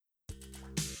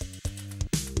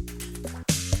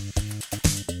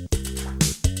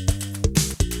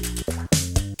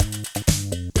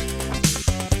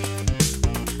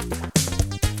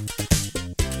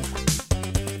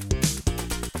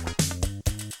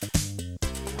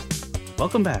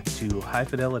Welcome back to High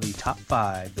Fidelity Top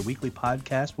 5, the weekly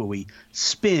podcast where we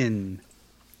spin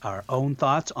our own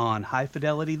thoughts on High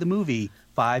Fidelity, the movie,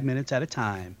 5 minutes at a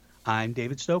time. I'm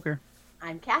David Stoker.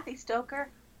 I'm Kathy Stoker.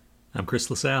 I'm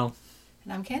Chris LaSalle.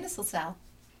 And I'm Candace LaSalle.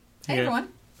 Hey, Yeah. everyone.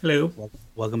 Hello.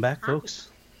 Welcome back, folks.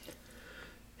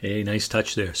 Hey, nice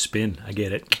touch there. Spin. I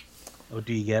get it. Oh,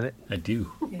 do you get it? I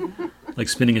do. Yeah. Like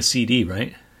spinning a CD,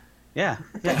 right? Yeah.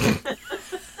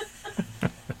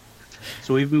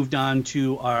 So we've moved on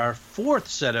to our fourth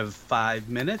set of 5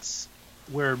 minutes.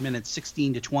 We're minutes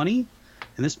 16 to 20.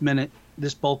 And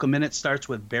this bulk of minutes starts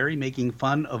with Barry making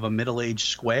fun of a middle-aged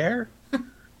square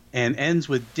and ends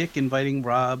with Dick inviting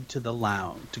Rob to the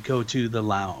lounge, to go to the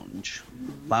lounge.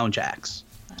 Lounge Axe.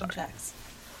 Jacks.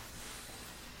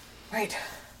 Right.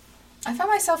 I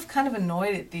found myself kind of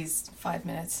annoyed at these 5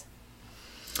 minutes.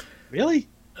 Really?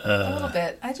 A little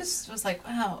bit. I just was like,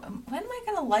 wow, when am I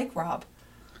going to like Rob?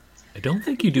 I don't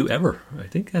think you do ever. I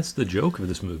think that's the joke of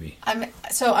this movie. I'm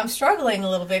struggling a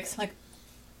little bit 'cause I'm like,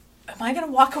 am I going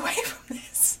to walk away from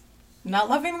this? Not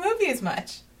loving the movie as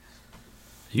much.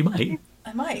 You might.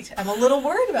 I might. I'm a little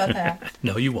worried about that.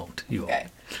 No, you won't. You Okay.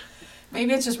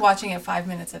 Maybe it's just watching it 5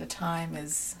 minutes at a time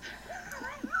is...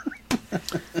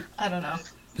 I don't know.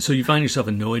 won't. So you find yourself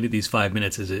annoyed at these 5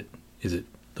 minutes. Is it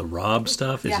the Rob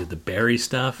stuff? Is Yeah. it the Barry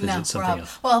stuff? Is it something Rob.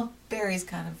 else? Well, Barry's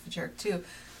kind of a jerk too.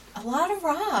 A lot of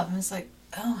Rob. And it's like,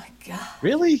 oh my god.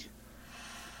 Really?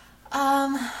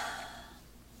 I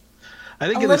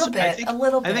think A little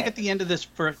bit. at the end of this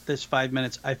 5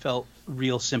 minutes, I felt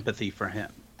real sympathy for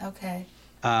him. Okay.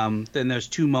 Then there's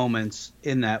two moments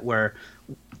in that where,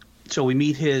 so we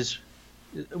meet his.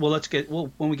 Well,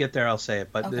 when we get there, I'll say it.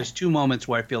 But Okay. there's two moments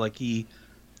where I feel like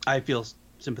I feel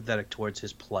sympathetic towards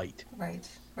his plight. Right.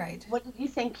 What did you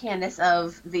think, Candace,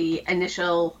 of the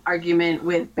initial argument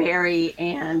with Barry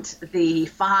and the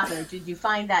father? Did you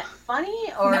find that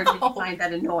funny or No. did you find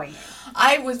that annoying?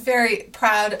 I was very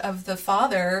proud of the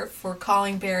father for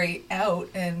calling Barry out,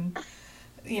 and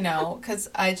because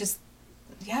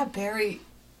Barry.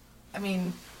 I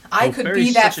mean, I could Barry's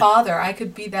be that such a- father. I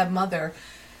could be that mother.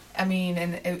 I mean,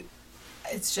 and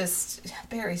it's just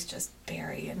Barry's just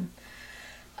Barry, and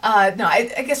no,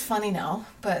 I guess funny no,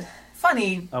 but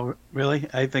funny. Oh, really?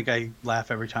 I think I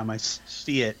laugh every time I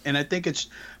see it, and I think it's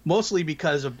mostly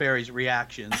because of Barry's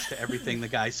reactions to everything the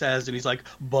guy says, and he's like,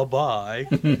 "Bye-bye,"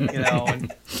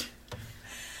 And,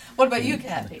 What about you,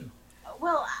 Kathy?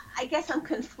 Well, I guess I'm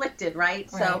conflicted, right?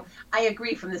 Right. So I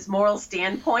agree from this moral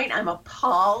standpoint. I'm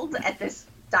appalled at this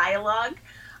dialogue.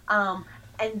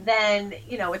 And then,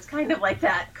 it's kind of like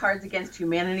that Cards Against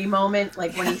Humanity moment,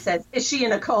 like when he says, "Is she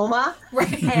in a coma?"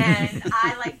 Right. And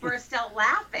I burst out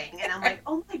laughing. And I'm like,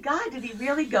 oh my God, did he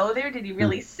really go there? Did he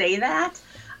really say that?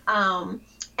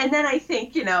 And then I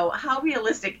think, how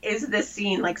realistic is this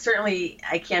scene? Like, certainly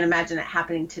I can't imagine it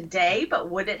happening today, but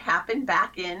would it happen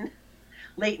back in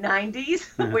late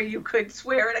 90s where you could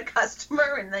swear at a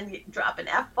customer and then you drop an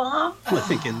F-bomb? I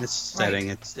think in this setting,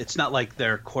 it's not like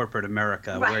they're corporate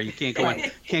America where you can't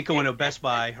go into Best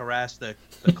Buy, harass the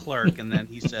clerk, and then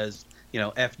he says,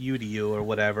 "F you" to you or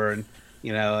whatever. And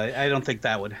I don't think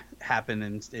that would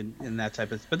happen in that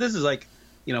type of. But this is like,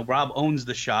 Rob owns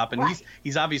the shop, and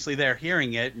he's obviously there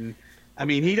hearing it, and I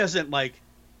mean he doesn't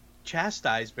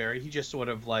chastise Barry. He just sort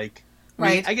of I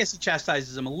guess he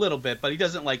chastises him a little bit, but he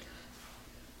doesn't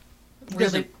He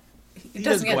doesn't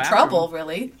doesn't get go in after trouble, him.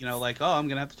 really. Oh, I'm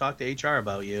gonna have to talk to HR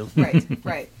about you.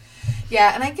 Right.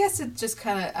 Yeah, and I guess it just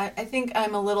kind of, I think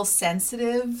I'm a little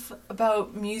sensitive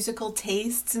about musical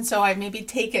tastes, and so I maybe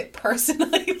take it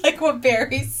personally, like what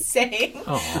Barry's saying.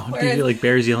 Oh, do you Whereas- feel like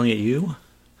Barry's yelling at you?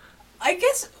 I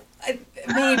guess,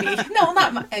 maybe. No,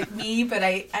 not me, but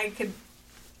I could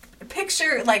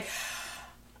picture,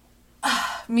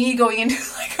 me going into,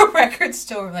 a record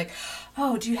store,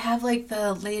 oh, do you have,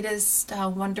 the latest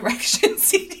One Direction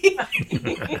CD?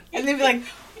 And they'd be like,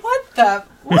 what?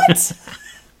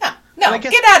 No, And I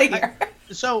guess get out of here.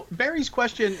 So Barry's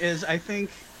question is, I think,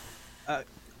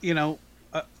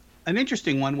 an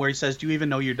interesting one where he says, "Do you even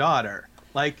know your daughter?"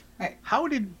 Right. How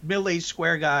did middle-aged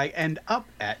square guy end up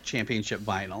at Championship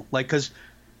Vinyl? Because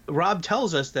Rob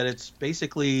tells us that it's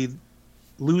basically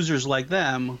losers like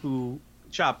them who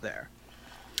shop there,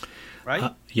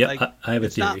 right? Yeah, I have a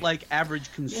It's theory. not like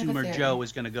average consumer theory. Joe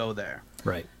is going to go there.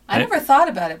 Right. I never thought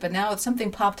about it, but now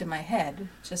something popped in my head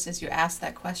just as you asked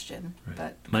that question. Right.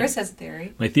 But My- Chris has a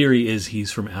theory. My theory is he's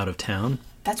from out of town.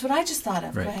 That's what I just thought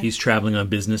of. Go Right. ahead. He's traveling on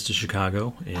business to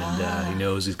Chicago, and he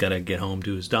knows he's got to get home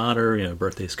to his daughter.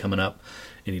 Birthday's coming up,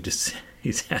 and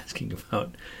he's asking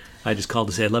about. I just called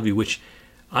to say I love you, which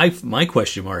my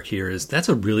question mark here is that's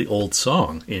a really old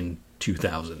song in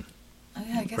 2000. Oh,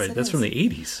 yeah, I guess right? it That's is. from the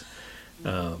 80s.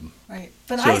 Right.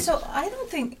 But So- I don't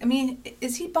think, I mean,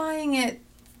 is he buying it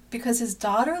because his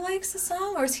daughter likes the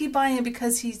song, or is he buying it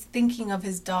because he's thinking of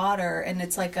his daughter and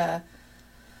it's like a,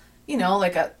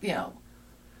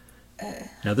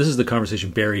 Now, this is the conversation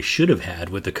Barry should have had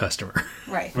with the customer.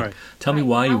 right. Right. Tell me Right.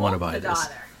 why you How want to old's buy the this.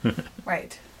 daughter?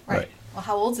 Right. Right. Well,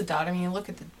 how old's the daughter? I mean, you look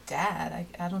at the dad.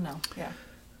 I don't know. Yeah.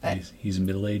 But He's a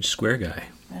middle-aged square guy.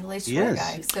 middle-aged He square is.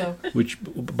 guy. So, Which,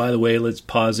 by the way, let's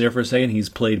pause there for a second. He's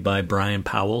played by Brian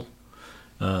Powell,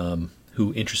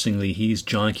 who, interestingly, he's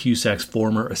John Cusack's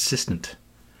former assistant.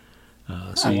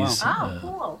 So Oh, wow. he's, Oh,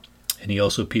 cool. and he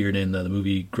also appeared in the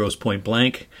movie Grosse Point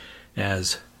Blank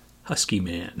as Husky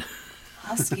Man.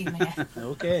 husky man.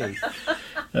 Okay.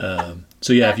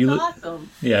 So yeah, That's if you look, awesome.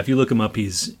 if you look him up,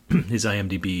 he's his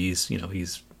IMDb.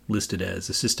 He's listed as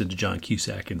assistant to John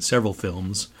Cusack in several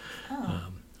films.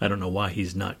 I don't know why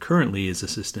he's not currently his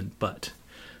assistant, but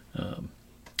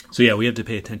so yeah, we have to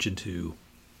pay attention to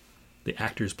the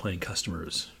actors playing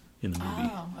customers in the movie.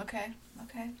 Oh, okay.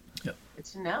 Okay. Good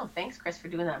to know. Thanks, Chris, for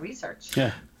doing that research.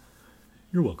 Yeah.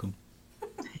 You're welcome.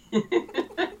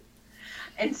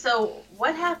 And so,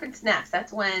 what happens next?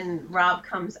 That's when Rob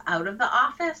comes out of the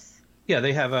office. Yeah,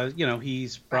 they have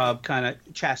Rob kind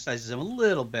of chastises him a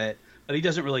little bit, but he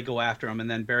doesn't really go after him. And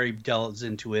then Barry delves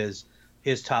into his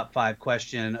top 5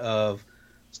 question of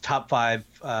top 5,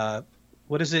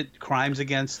 what is it? Crimes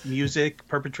against music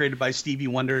perpetrated by Stevie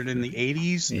Wonder in the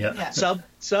 80s. Yeah. Yeah.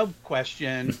 Sub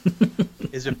question: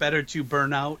 is it better to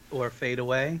burn out or fade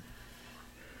away?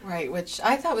 Right, which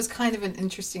I thought was kind of an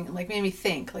interesting, like, made me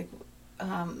think, like,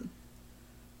 Yeah.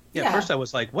 Yeah. First I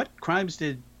was like, what crimes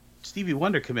did Stevie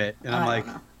Wonder commit? And I'm I like,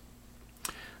 don't know.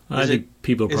 I Is think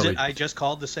people is probably. it I just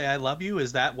called to say I love you?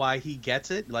 Is that why he gets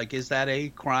it? Like, is that a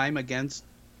crime against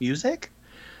music?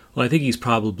 Well, I think he's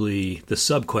probably the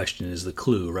sub question is the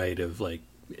clue, right? Of like,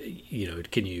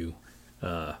 can you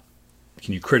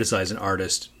criticize an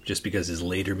artist just because his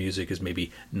later music is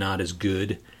maybe not as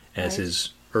good as Right.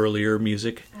 his earlier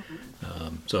music?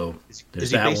 So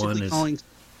there's that one.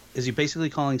 Is he basically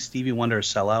calling Stevie Wonder a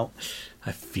sellout?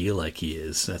 I feel like he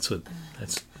is. That's the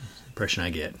impression I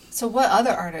get. So what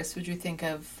other artists would you think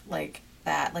of like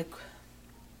that? Like,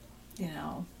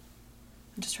 I'm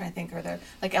just trying to think. Are there,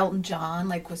 like, Elton John?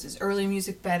 Like, was his early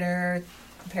music better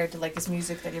compared to like his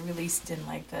music that he released in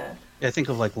like the? I think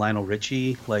of like Lionel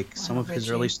Richie. Like some of his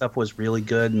Richie. early stuff was really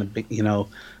good, and the big, and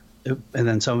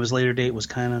then some of his later date was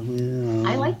kind of.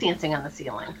 I like Dancing on the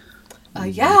Ceiling.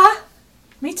 Yeah,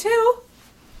 me too.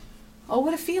 Oh,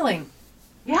 what a feeling!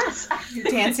 Yes. You're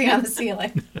dancing on the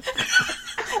ceiling.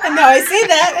 And now I say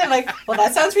that, and I'm like, well,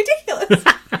 that sounds ridiculous.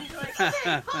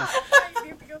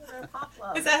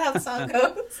 Is that how the song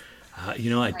goes?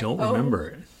 I don't Oh. remember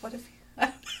it. What if?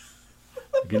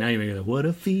 Now you're making what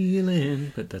a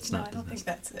feeling, but that's No, not. I don't think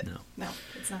that's it. No. No,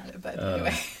 it's not it. But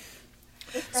anyway.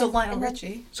 So Lionel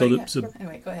Richie. So Oh, the- yeah. so-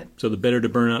 Anyway, go ahead. So the better to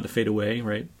burn out to fade away,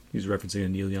 right? He's referencing a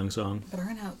Neil Young song.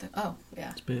 Burn out. Oh,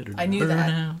 yeah. Better to I knew burn that.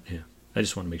 out. Yeah. I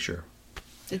just want to make sure.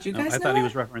 Did you No, guys I know thought he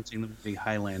that? was referencing the movie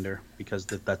Highlander because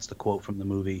that's the quote from the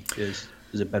movie is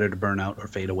it better to burn out or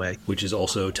fade away? Which is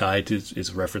also tied to it's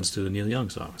a reference to the Neil Young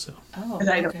song. So Oh, But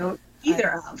I don't okay. know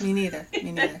either of. Me neither.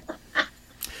 Me neither.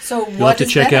 So you'll what have to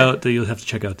is check better? out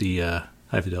the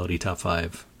High Fidelity Top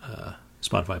 5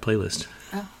 Spotify playlist.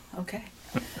 Oh, okay.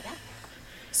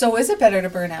 So is it better to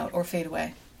burn out or fade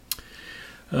away?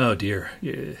 Oh dear.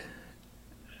 Yeah.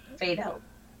 Fade out.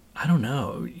 I don't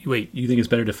know. Wait, you think it's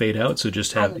better to fade out? So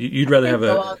just have you'd rather have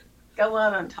Go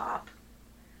out on top.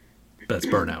 that's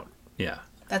burnout. Yeah,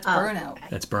 That's Oh, burnout. okay.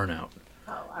 that's burnout.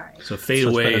 Oh, all right. So fade So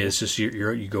it's away better is just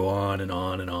you go on and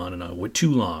on and on and on. What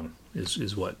too long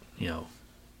is what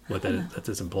what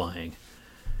that's implying,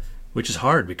 which is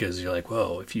hard because you're like,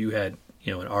 whoa, if you had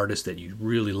an artist that you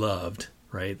really loved,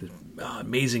 right,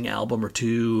 amazing album or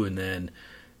two, and then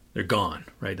they're gone,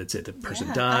 right? That's it. The person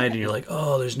Yeah. died, and you're like,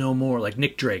 oh, there's no more. Like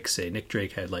Nick Drake, Nick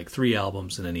Drake had like 3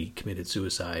 albums, and then he committed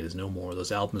suicide. There's no more.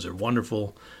 Those albums are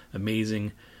wonderful,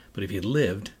 amazing, but if he had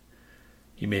lived,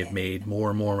 he may have made more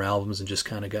and more albums and just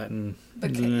kind of gotten.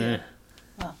 Okay, yeah.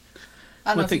 I don't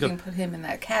Well, know if you think can of- put him in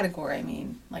that category. I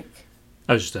mean, like,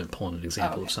 I was just pulling an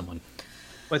example okay. of someone.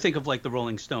 Well, I think of like the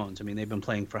Rolling Stones. I mean, they've been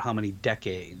playing for how many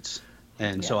decades?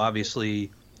 And so Yeah. obviously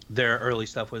their early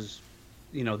stuff was,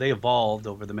 they evolved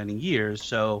over the many years.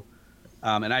 So,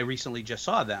 and I recently just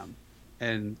saw them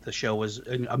and the show was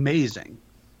amazing.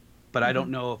 But I don't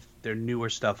know if their newer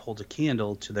stuff holds a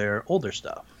candle to their older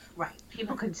stuff. Right.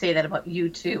 People could say that about you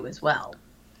too, as well.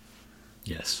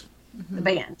 Yes. The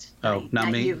band. Oh, not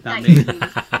me, you. not you.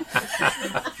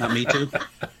 Not me too.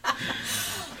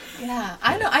 Yeah,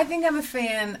 I know. I think I'm a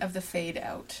fan of the fade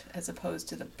out as opposed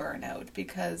to the burnout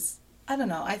because I don't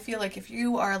know. I feel like if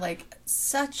you are like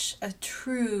such a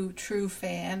true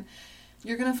fan,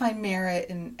 you're gonna find merit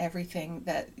in everything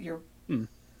that your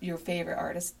favorite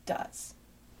artist does.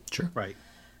 Sure. Right.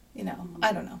 You know,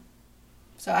 I don't know.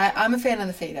 So I'm a fan of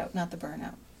the fade out, not the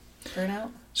burnout.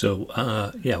 Burnout?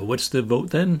 So, yeah, what's the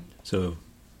vote then? So,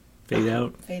 fade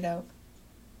out. Fade out.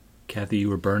 Kathy, you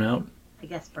were burnout. I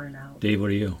guess burnout. Dave, what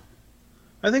are you?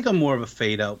 I think I'm more of a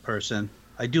fade out person.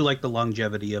 I do like the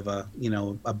longevity of a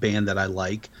band that I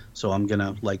like, so I'm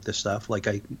gonna like the stuff. Like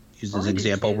I used as an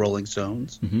example, Rolling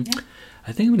Stones. Mm-hmm. Yeah.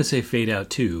 I think I'm gonna say fade out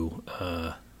too,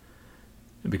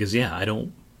 because I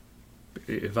don't.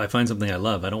 If I find something I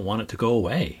love, I don't want it to go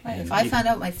away. Right. If I find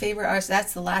out my favorite artist,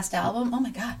 that's the last album. Oh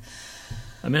my god.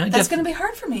 I mean, that's going to be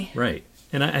hard for me. Right.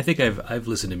 And I think I've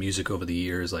listened to music over the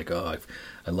years. Like, I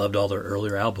loved all their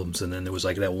earlier albums, and then there was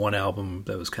like that one album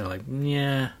that was kind of like,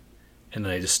 yeah, and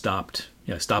then I just stopped.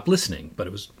 I stopped listening. But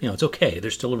it was, it's okay.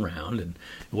 They're still around, and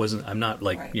it wasn't. I'm not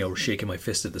like shaking my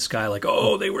fist at the sky like,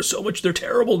 oh, they're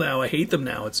terrible now. I hate them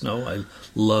now. It's no, I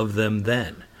love them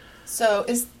then. So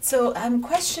I'm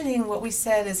questioning what we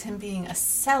said as him being a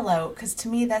sellout, because to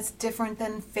me that's different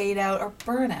than fade out or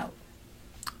burnout.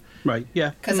 Right. Yeah.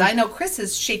 Because I know Chris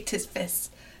has shook his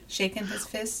fist. His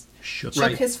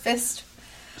fist.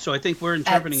 So I think we're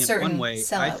interpreting it one way.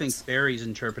 Sellouts. I think Barry's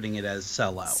interpreting it as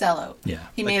sellout. Sellout. Yeah.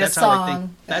 He made a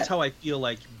song. That's how I feel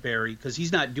like Barry, because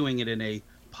he's not doing it in a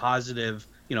positive,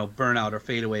 burnout or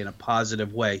fade away in a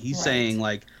positive way. He's saying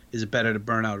like, is it better to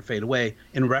burn out or fade away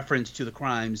in reference to the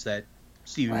crimes that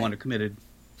Stevie Wonder committed?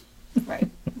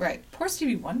 Right. Poor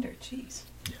Stevie Wonder. Jeez.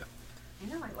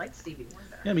 Yeah. I like Stevie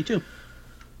Wonder. Yeah, me too.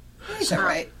 He's all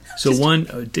right. So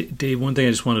Dave, one thing I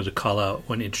just wanted to call out,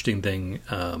 one interesting thing,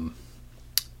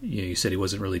 you said he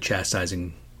wasn't really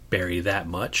chastising Barry that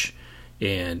much,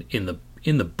 and in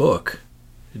the book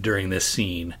during this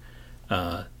scene,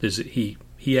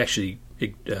 he actually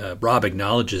Rob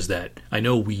acknowledges that I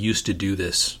know we used to do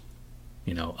this,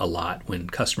 a lot when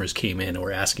customers came in and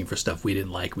were asking for stuff we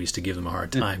didn't like. We used to give them a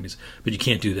hard time, but you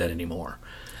can't do that anymore.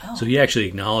 Oh. So he actually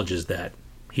acknowledges that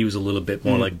he was a little bit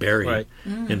more like Barry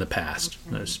in the past.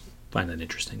 I just find that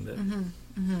interesting. That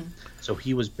So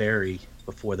he was Barry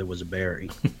before there was a Barry.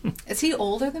 Is he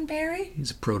older than Barry?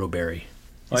 He's a proto Barry.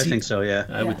 I think so. Yeah.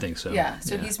 I would think so. Yeah.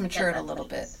 So he's matured a little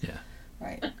bit. Yeah.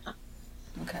 Right.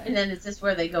 Okay. And then is this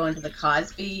where they go into the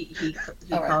Cosby? He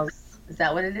calls. Is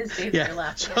that what it is, Dave? Yeah. You're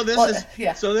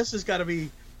laughing. So this has got to be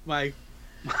my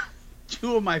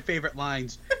two of my favorite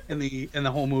lines in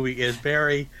the whole movie is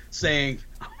Barry saying,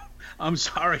 "I'm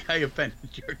sorry I offended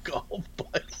your golf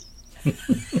buddy."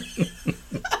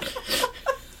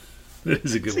 That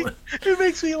is a good one. It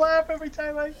makes me laugh every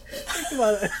time I think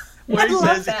about it. Where he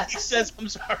says, "I'm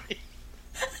sorry."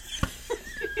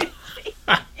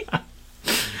 I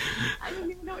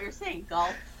don't even know what you're saying.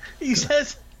 Golf. He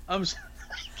says, "I'm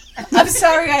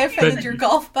sorry I offended your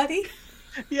golf buddy."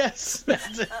 Yes,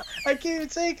 that's it. I can't even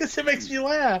say it because it makes me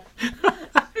laugh.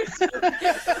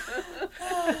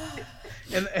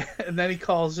 And then he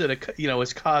calls it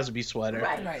his Cosby sweater.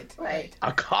 Right.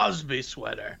 A Cosby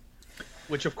sweater,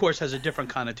 which of course has a different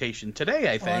connotation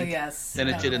today, I think, than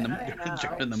it did in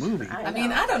the movie. I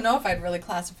mean, I don't know if I'd really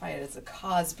classify it as a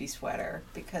Cosby sweater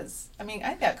because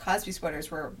I thought Cosby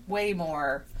sweaters were way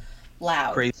more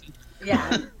loud. Crazy.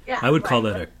 Yeah. I would call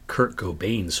that a Kurt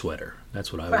Cobain sweater.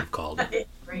 That's what I would have called it.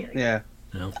 Really? Yeah.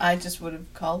 I just would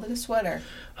have called it a sweater.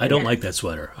 I don't like that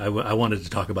sweater. I wanted to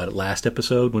talk about it last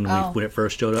episode when it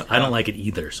first showed up. I don't like it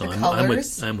either. So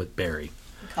I'm with Barry.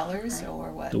 The colors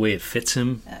or what? The way it fits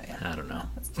him. Oh, yeah. I don't know.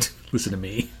 Listen to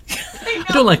me. I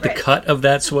don't like the cut of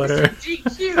that sweater.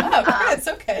 GQ. Oh, it's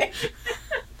okay.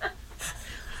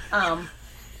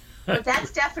 But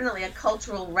that's definitely a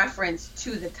cultural reference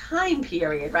to the time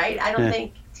period, right? I don't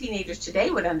think teenagers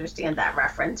today would understand that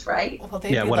reference, right? Well,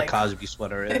 what a Cosby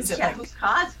sweater is. Who's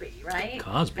Cosby, right?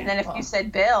 Cosby. And then if you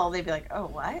said Bill, they'd be like, oh,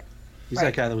 what? He's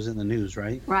that guy that was in the news,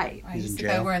 right? Right. He's in the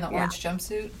jail. guy wearing the orange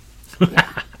jumpsuit.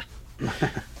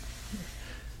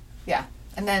 Yeah.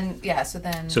 And then, so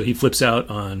then... So he flips out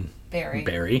on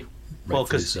Barry. Well,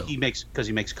 because he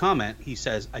makes comment. He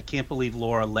says, "I can't believe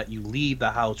Laura let you leave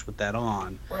the house with that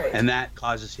on," and that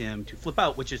causes him to flip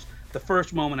out. Which is the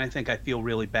first moment I think I feel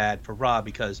really bad for Rob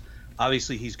because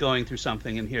obviously he's going through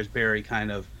something, and here's Barry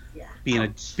kind of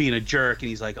being a jerk, and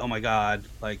he's like, "Oh my God!"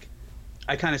 Like,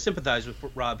 I kind of sympathize with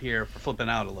Rob here for flipping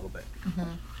out a little bit.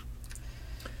 Mm-hmm.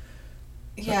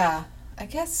 Yeah, I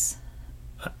guess.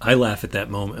 I laugh at that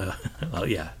moment.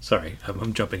 Sorry,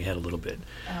 I'm jumping ahead a little bit.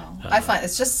 I find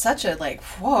it's just such a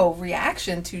whoa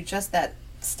reaction to just that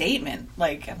statement.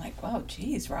 Like, I'm like, wow,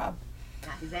 geez, Rob. Yeah,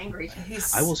 he's angry.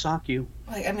 I will sock you.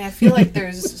 Like, I mean, I feel like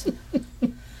there's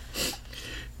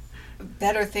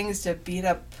better things to beat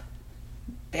up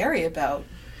Barry about,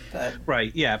 but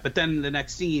Right, yeah. But then the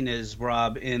next scene is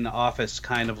Rob in the office,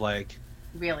 kind of like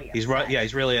Really upset.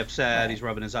 he's really upset. Right. He's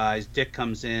rubbing his eyes. Dick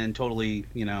comes in, totally,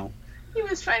 He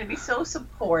was trying to be so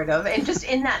supportive, and just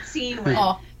in that scene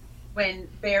when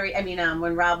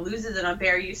when Rob loses it on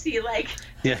Barry, you see like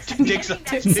yeah. Dick's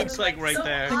like right so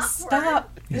there. awkward.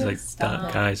 stop. He's like,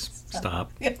 Stop. guys,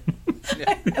 stop. Yeah.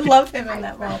 I love him in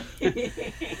that role.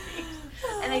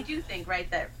 And I do think, right,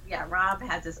 that Rob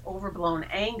has this overblown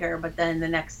anger, but then the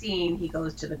next scene he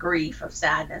goes to the grief of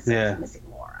sadness Yeah. of missing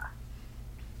Laura.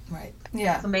 Right.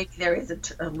 Yeah. So maybe there is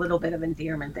a little bit of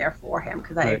endearment there for him,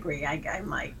 because I Right. agree. I'm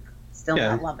like still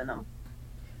Yeah. not loving him.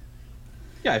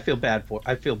 Yeah, I feel bad for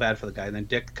the guy. And then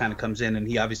Dick kind of comes in, and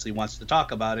he obviously wants to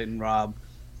talk about it, and Rob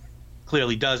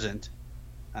clearly doesn't.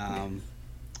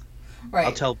 Right.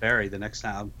 I'll tell Barry the next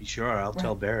time. I'll be sure. I'll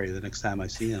tell Barry the next time I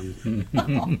see him.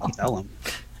 I'll tell him.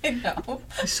 I know.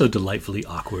 He's so delightfully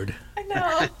awkward. I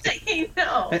know. I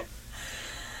know.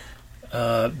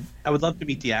 I would love to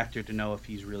meet the actor to know if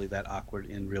he's really that awkward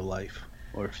in real life,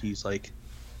 or if he's like,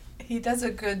 He does a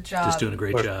good job. Just doing a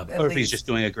great job. At or if he's least. just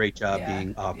doing a great job Yeah,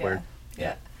 being awkward.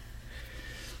 Yeah.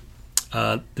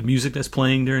 The music that's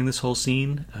playing during this whole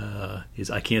scene is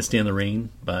 "I Can't Stand the Rain"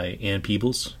 by Ann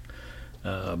Peebles,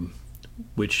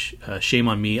 which shame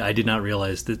on me, I did not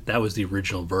realize that was the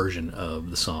original version of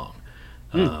the song.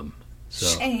 So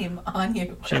Shame on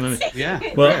you. shame on me. Yeah.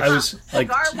 Well, I was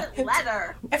like, Scarlet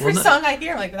leather. Every Well, song I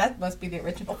hear, like, that must be the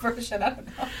original version. I don't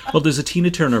know. well, there's a Tina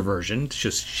Turner version. It's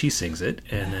just she sings it,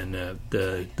 and then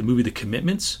the movie The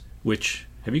Commitments. Which,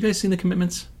 have you guys seen The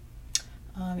Commitments?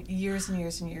 Years and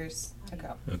years and years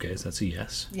ago. Okay, so that's a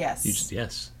yes. Yes. You just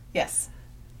yes. Yes.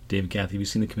 Dave and Kathy, have you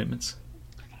seen The Commitments?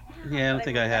 Yeah, I don't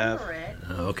think I have. remember it.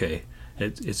 Oh, okay,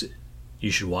 it's you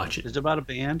should watch it. Is it about a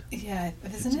band? Yeah,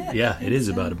 isn't it? Yeah, it is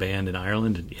about a band in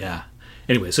Ireland. And yeah.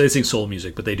 Anyway, so they sing soul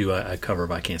music, but they do a cover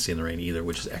of "I Can't Stand the Rain" either,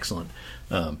 which is excellent.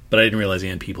 But I didn't realize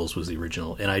Ann Peebles was the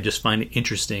original, and I just find it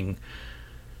interesting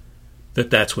that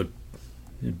that's what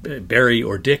Barry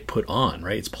or Dick put on.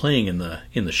 Right, it's playing in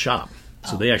the shop,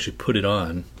 so they actually put it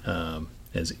on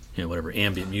as whatever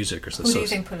ambient music or something. Who do you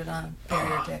think put it on,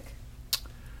 Barry or Dick?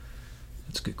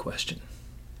 That's a good question.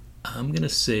 I'm gonna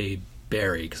say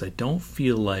Barry, because I don't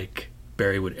feel like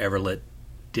Barry would ever let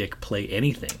Dick play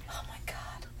anything. Oh my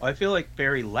God. I feel like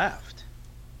Barry left.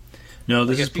 No,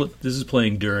 this Like is this is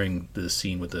playing during the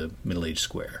scene with the middle-aged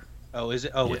square. Oh, is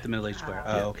it? Oh, Yeah. with the middle-aged square.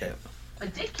 Oh, Yeah, okay. yeah.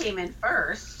 But Dick came in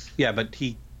first. Yeah, but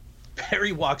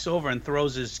Barry walks over and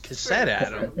throws his cassette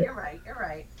at him. You're right. You're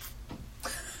right.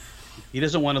 He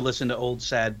doesn't want to listen to old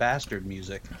sad bastard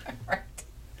music. Right.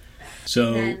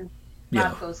 So Then yeah.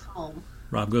 Rob goes home.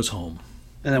 Rob goes home.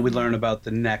 And then we learn about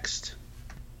the next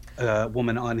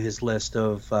woman on his list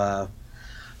of.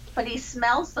 But he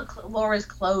smells Laura's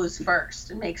clothes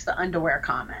first and makes the underwear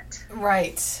comment.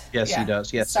 Right. Yes, Yeah. he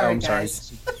does. Yes, Sorry, I'm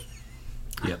guys. sorry.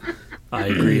 Yep, I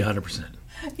agree 100%.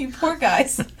 You poor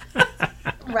guys.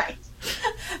 Right.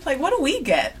 Like, what do we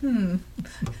get?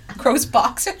 Gross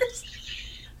boxers?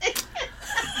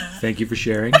 Thank you for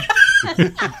sharing.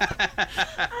 What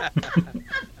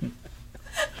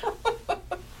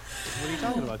are you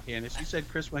talking about, Candace? You said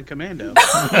Chris went commando.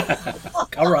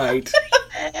 All right.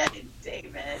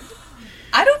 David.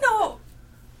 I don't know.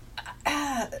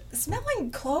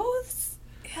 Smelling clothes?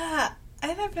 Yeah,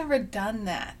 I've never done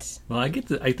that. Well, I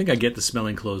think I get the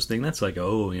smelling clothes thing. That's like,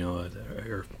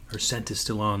 her scent is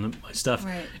still on my stuff.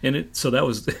 Right. And so that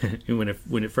was when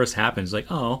it first happened. It's like,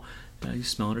 oh, he's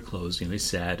smelling her clothes. He's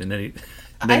sad, and then he's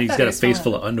thought got he a was face smelling-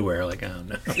 full of underwear. Like, oh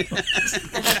no.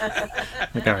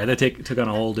 Like, all right, that took on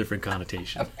a whole different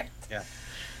connotation. Yeah,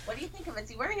 What do you think of it? Is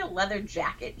he wearing a leather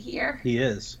jacket here? he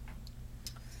is.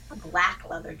 A black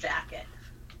leather jacket.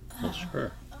 Well,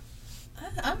 sure.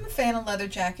 I'm a fan of leather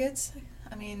jackets.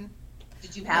 I mean,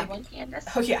 Did you have Like- one, Candace?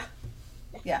 oh yeah,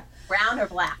 yeah, Brown or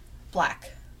black?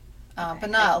 black. But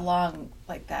not long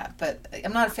like that. But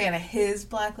I'm not a fan of his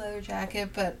black leather jacket,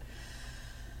 but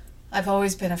I've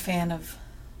always been a fan of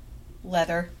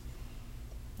leather.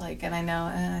 Like, and I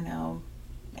know,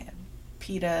 man,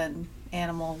 PETA and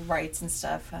animal rights and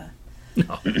stuff.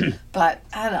 No. But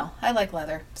I don't know. I like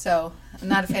leather, so I'm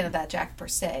not a fan of that jacket per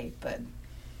se. But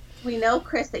We know,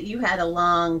 Chris, that you had a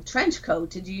long trench coat.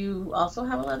 Did you also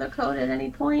have a leather coat at any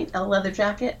point? A leather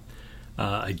jacket?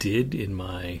 I did in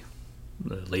my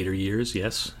later years.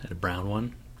 Yes, had a brown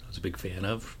one. I was a big fan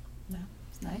of.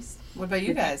 nice. What about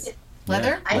you guys?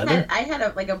 Leather? Leather? I had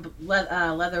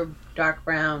a leather dark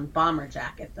brown bomber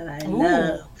jacket that I Ooh,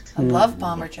 loved. I love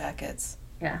bomber jackets.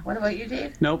 Yeah. What about you,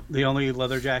 Dave? Nope. The only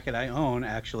leather jacket I own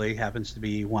actually happens to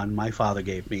be one my father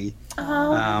gave me.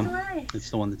 Oh, Um, that's right. It's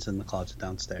the one that's in the closet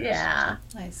downstairs. Yeah.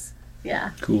 Nice.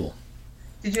 Yeah. Cool.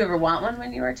 Did you ever want one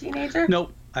when you were a teenager?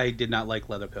 Nope. I did not like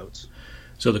leather coats.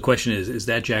 So the question is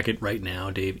that jacket right now,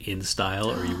 Dave, in style,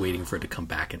 or are you waiting for it to come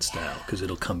back in style? Because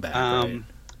it'll come back, right?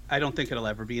 I don't think it'll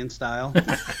ever be in style.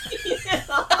 I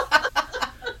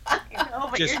know,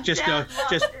 but your just dad know, loved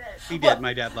just it. he did.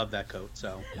 My dad loved that coat.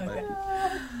 So, but,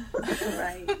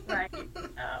 Right.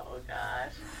 Oh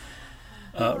gosh.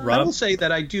 I Rob? will say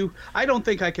that I don't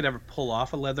think I could ever pull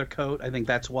off a leather coat. I think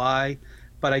that's why.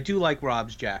 But I do like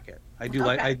Rob's jacket. I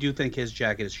do think his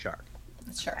jacket is sharp.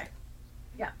 It's sharp.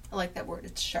 Yeah. I like that word.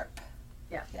 It's sharp.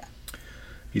 Yeah. Yeah.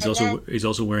 He's And he's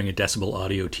also wearing a Decibel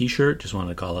Audio T-shirt. Just wanted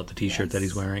to call out the T-shirt that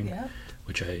he's wearing, Yeah.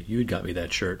 which you had got me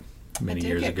that shirt many did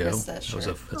years get ago. Chris that shirt.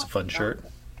 That's a fun shirt.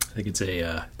 I think it's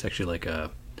it's actually like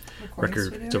a Recording record.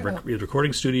 studio? It's a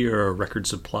recording studio or a record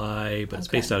supply, but it's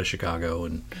Okay. based out of Chicago,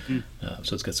 and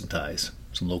so it's got some ties,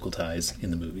 some local ties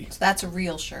in the movie. So that's a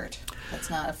real shirt. That's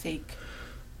not a fake.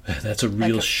 That's a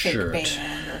real like a shirt. Fake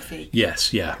band or a fake.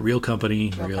 Yes, yeah, real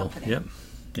company, Real company. Yep.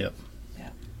 Yeah.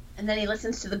 And then he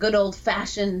listens to the good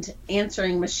old-fashioned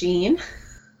answering machine.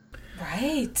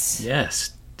 Right.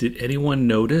 Yes. Did anyone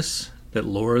notice that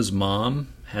Laura's mom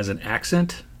has an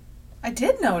accent? I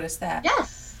did notice that.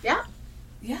 Yes. Yeah.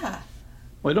 Yeah.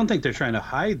 Well, I don't think they're trying to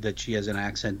hide that she has an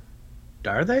accent,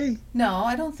 are they? No,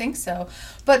 I don't think so.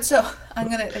 But so I'm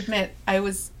gonna admit, I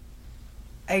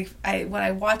when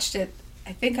I watched it,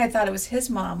 I think I thought it was his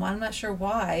mom. I'm not sure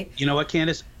why. You know what,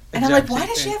 Candace? And I'm like, Exact why same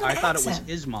does she thing. have an I thought it was accent?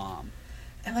 his mom.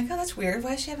 I'm like, oh, that's weird.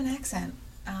 Why does she have an accent?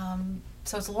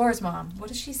 So it's Laura's mom. What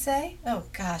does she say? Oh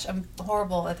gosh, I'm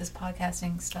horrible at this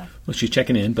podcasting stuff. Well, she's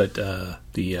checking in, but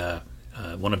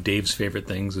one of Dave's favorite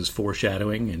things is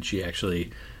foreshadowing, and she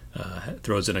actually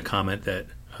throws in a comment that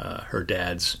her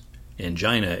dad's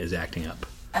angina is acting up.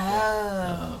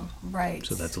 Oh, right.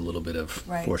 So that's a little bit of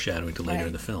Right. foreshadowing to later Right.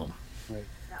 in the film. Right.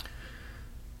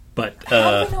 But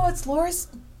How do we know it's Laura's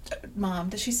mom?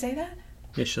 Does she say that?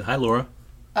 yeah, she said, "Hi, Laura."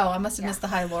 Oh, I must have missed the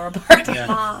hi Laura part. Yeah.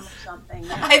 Mom or something.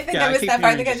 Yeah. I think I missed keep that part. I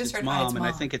hearing think I just it's heard hi, it's mom,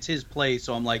 and I think it's his place.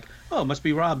 So I'm like, oh, it must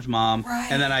be Rob's mom. Right.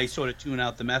 And then I sort of tune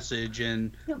out the message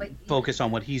and No, but focus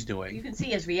on what he's you doing. can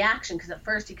see his reaction because at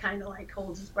first he kind of like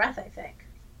holds his breath. I think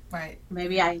Right.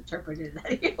 maybe I interpreted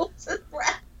that he holds his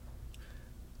breath.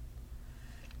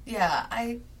 Yeah,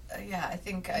 I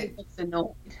think He I looks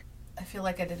annoyed. feel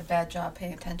like I did a bad job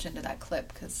paying attention to that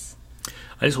clip because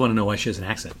I just want to know why she has an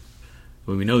accent.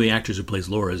 When we know the actress who plays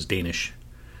Laura is Danish.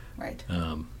 right.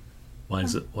 Why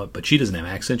is it? What? But she doesn't have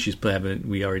accent.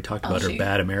 We already talked about her she-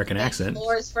 bad American accent.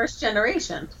 Laura's first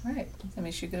generation. Right. I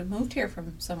mean, she could have moved here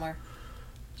from somewhere.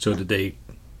 So are they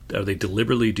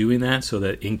deliberately doing that so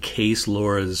that in case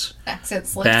Laura's Accent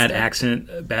slips.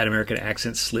 bad American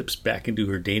accent slips back into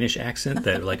her Danish accent,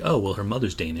 that like, oh well, her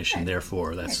mother's Danish, and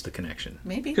therefore that's the connection.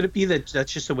 Maybe. Could it be that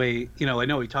that's just the way, I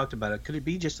know we talked about it. Could it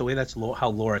be just the way that's how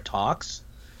Laura talks?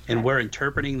 And we're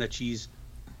interpreting that she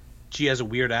has a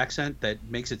weird accent that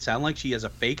makes it sound like she has a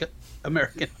fake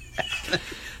American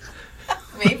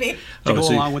Maybe. to go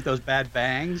so- along with those bad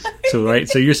bangs. So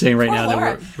you're saying right Poor now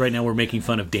that Laura. we're making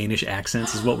fun of Danish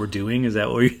accents is what we're doing? Is that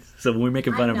what so when we're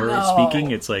making fun of her No.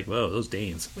 speaking, it's like, whoa, those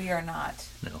Danes. We are not.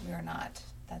 No. We are not.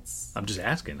 That's I'm just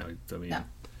asking. I mean,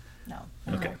 no.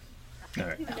 okay, all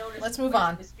right. Let's move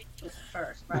on. His features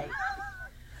first, right?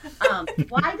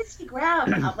 Why does he grab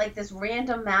like this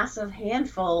random massive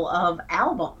handful of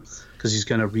albums? Because he's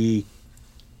going to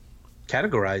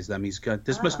recategorize them.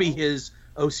 This must be his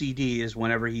OCD, is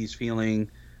whenever he's feeling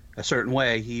a certain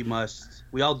way,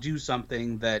 we all do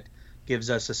something that gives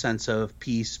us a sense of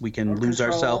peace. We can Or lose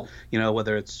control. ourselves,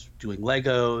 whether it's doing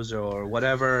Legos or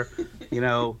whatever.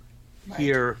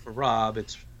 Here for Rob,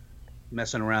 it's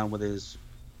messing around with his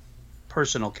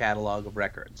personal catalog of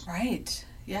records. Right.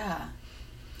 Yeah.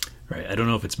 Right. I don't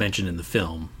know if it's mentioned in the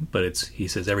film, but he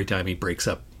says every time he breaks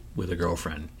up with a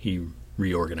girlfriend, he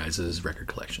reorganizes his record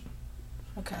collection.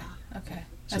 Okay.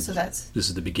 And so that's This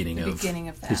is the beginning of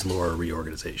that. his Laura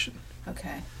reorganization,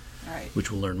 okay. All right.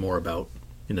 which we'll learn more about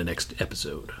in the next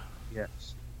episode.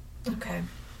 Yes. Okay.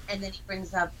 And then he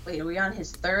brings up, wait, are we on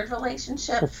his third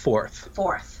relationship? Fourth.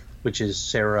 Which is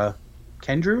Sarah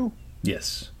Kendrew.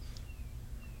 Yes.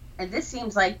 And this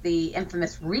seems like the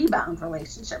infamous rebound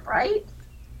relationship, right?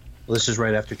 Well, this is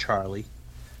right after Charlie.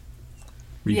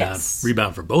 Rebound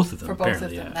for both of them. For both of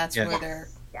apparently, them. yeah. That's Yeah. where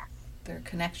Yes. their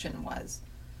connection was.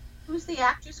 Who's the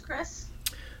actress, Chris?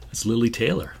 It's Lily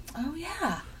Taylor. Oh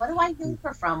yeah. What do I know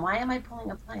her from? Why am I pulling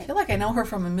a I blank? feel like I know her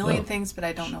from a million Well, things, but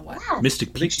I don't know what. Yes. Mystic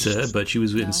I think Pizza, she's- but she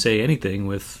was in No. Say Anything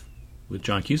with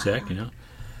John Cusack, you know.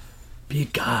 Be a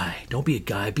guy. Don't be a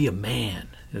guy. Be a man.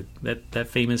 That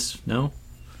famous, no?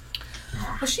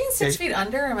 Was she in 6 Feet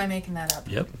Under, or am I making that up?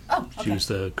 Yep. Oh, okay. She was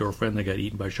the girlfriend that got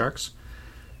eaten by sharks.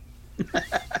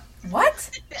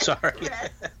 What? Sorry.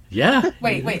 Yeah.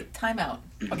 Wait, time out.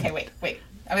 Okay, wait.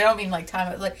 I mean, I don't mean like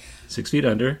time out. Like, 6 Feet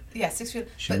Under. yeah, 6 feet.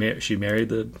 She married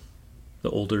the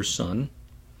older son.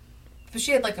 But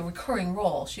she had like a recurring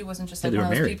role. She wasn't just Yeah, like they one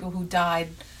were of those married. people who died.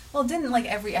 Well, didn't like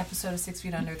every episode of 6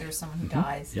 Feet Under there's someone who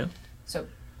dies? Yeah. So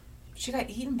she got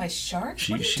eaten by sharks?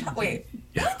 She- What are you she- wait,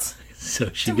 what?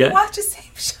 So she Did we got. watch the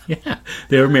same show? Yeah,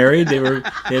 they were married. They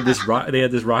had this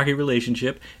rocky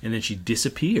relationship, and then she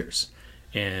disappears,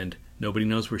 and nobody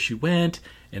knows where she went.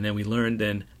 And then we learned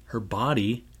then her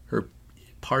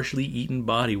partially eaten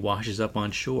body washes up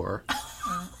on shore.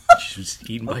 She was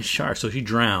eaten by sharks, so she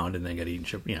drowned and then got eaten.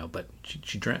 You know, but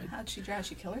she drowned. How'd she drown?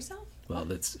 She kill herself?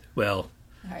 Well.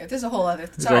 All right, there's a whole other.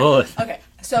 a Sorry. whole- Okay,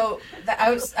 so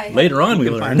I Later on, we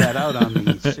You can find learned. that out on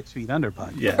the 6 Feet Under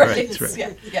podcast. Yeah, Right, right, that's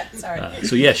right. Yeah, sorry.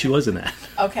 So yeah, she was in that.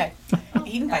 Okay,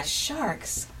 eaten by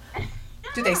sharks.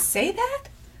 Do they say that?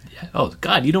 Yeah. Oh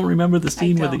God, you don't remember the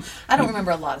scene where I don't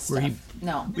remember a lot of where stuff. he-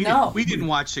 No, We, no. we didn't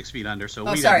watch 6 Feet Under, so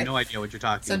Oh, we sorry. have no idea what you're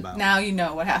talking So about. now you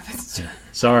know what happens.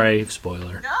 Sorry,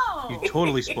 spoiler. No. You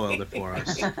totally spoiled it for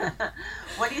us.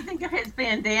 What do you think of his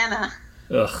bandana?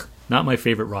 Ugh, not my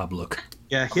favorite Rob look.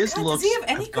 Yeah, his God, does looks he have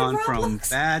any have good gone Rob from looks?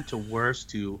 bad to worse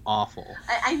to awful.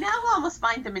 I now almost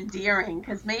find them endearing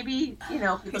because maybe, if we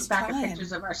He's look back trying. at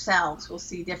pictures of ourselves, we'll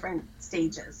see different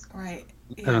stages. Right.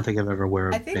 I don't think I've ever wear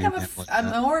a I think bandana like I'm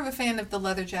that. more of a fan of the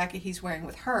leather jacket he's wearing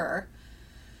with her.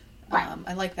 Right.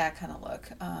 I like that kind of look,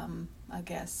 I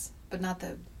guess, but not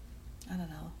the, I don't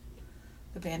know,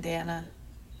 the bandana.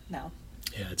 No.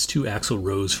 Yeah, it's too Axl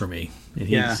Rose for me. And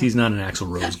Yeah. he's not an Axl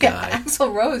Rose Yeah, guy.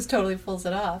 Axl Rose totally pulls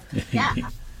it off. Yeah.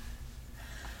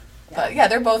 But yeah,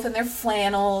 they're both in their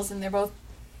flannels, and they're both.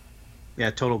 Yeah,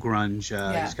 total grunge.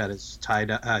 Yeah. He's got his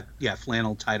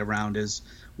flannel tied around his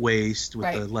waist with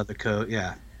Right. the leather coat.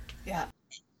 Yeah. Yeah.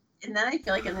 And then I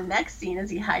feel like in the next scene, is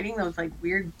he hiding those like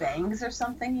weird bangs or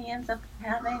something he ends up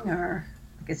having? Or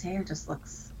like his hair just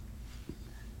looks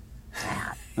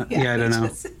bad. Yeah, I don't know.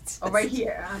 Oh, right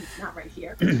here. Not right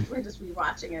here. We're just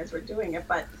rewatching it as we're doing it.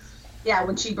 But yeah,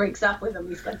 when she breaks up with him,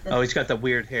 he's got this. Oh, he's got the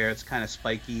weird hair. It's kind of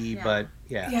spiky, Yeah. but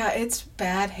yeah. Yeah, it's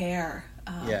bad hair.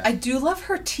 Yeah. I do love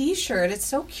her T-shirt. It's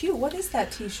so cute. What is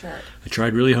that T-shirt? I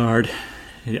tried really hard.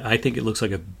 I think it looks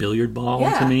like a billiard ball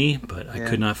Yeah. to me, but I Yeah.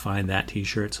 could not find that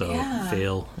T-shirt, so Yeah.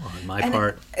 fail on my And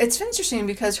part. it's interesting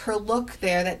because her look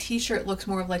there, that T-shirt looks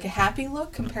more of like a happy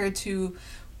look compared to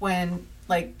when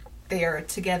like they are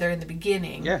together in the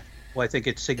beginning. Yeah. Well, I think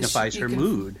it signifies You her can-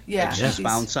 mood. yeah, Like Yeah. she's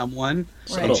found someone,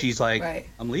 Right. and she's like, Right.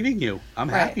 "I'm leaving you. I'm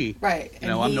Right, happy. right. You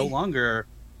know, And I'm no he- longer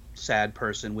a sad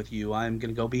person with you. I'm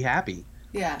gonna go be happy."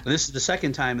 Yeah. And this is the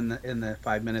second time in the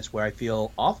 5 minutes where I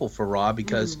feel awful for Rob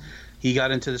because he got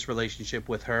into this relationship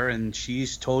with her, and she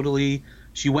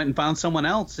went and found someone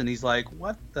else, and he's like,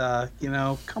 "What the?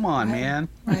 Come on, Right. man."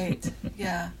 Right.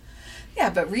 Yeah. Yeah,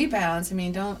 but rebounds,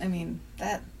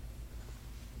 that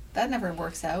never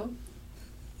works out.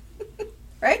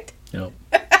 Right? No.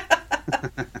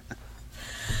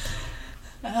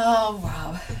 Oh,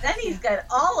 wow. Then he's got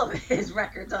all of his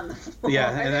records on the floor.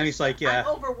 Yeah, and then he's like, "Yeah." I'm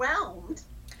overwhelmed.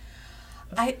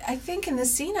 I think in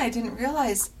this scene I didn't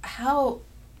realize how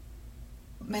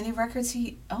many records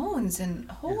he owns, and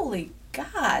holy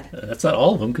God. That's not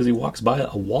all of them because he walks by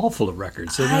a wall full of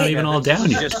records. They're not even all this down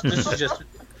is yet. this is just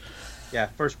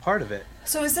first part of it.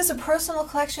 So is this a personal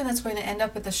collection that's going to end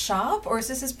up at the shop, or is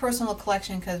this his personal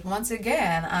collection? Because once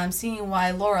again, I'm seeing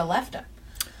why Laura left him.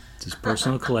 It's his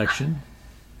personal collection.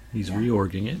 He's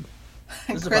reorging it.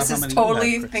 And This is about Chris how is many you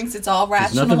totally have, Chris. thinks it's all There's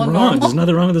rational nothing and wrong. normal. There's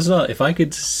nothing wrong with this at all. If I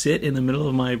could sit in the middle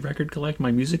of my record collection,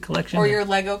 my music collection, Or your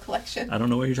Lego collection. I don't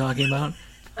know what you're talking about.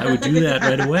 I would do that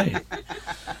right away.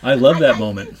 I love that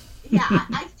moment. Yeah,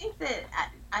 I think that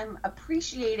I'm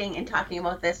appreciating and talking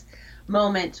about this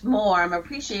moment more. I'm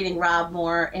appreciating Rob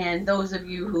more, and those of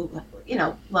you who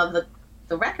love the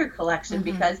record collection,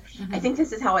 because I think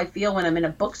this is how I feel when I'm in a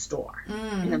bookstore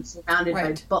and I'm surrounded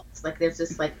Right. by books. Like there's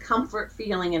this like comfort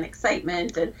feeling and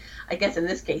excitement, and I guess in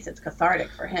this case it's cathartic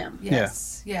for him.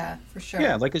 Yes. Yeah, for sure.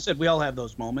 Yeah, like I said, we all have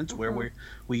those moments where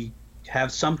we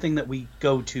have something that we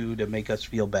go to make us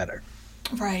feel better.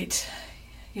 Right.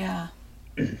 Yeah.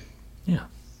 Yeah.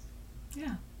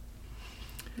 Yeah.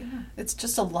 Yeah. It's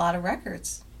just a lot of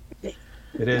records. It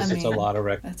is. I It's a mean, lot of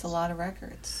records. That's a lot of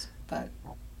records. But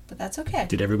that's okay.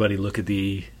 Did everybody look at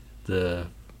the the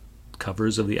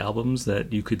covers of the albums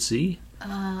that you could see?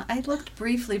 I looked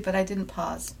briefly, but I didn't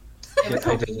pause. I was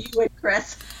hoping you would,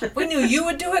 Chris. We knew you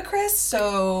would do it, Chris,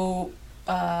 so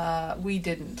we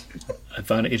didn't. I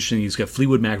found it interesting. He's got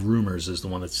Fleetwood Mac Rumors is the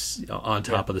one that's on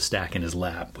top of the stack in his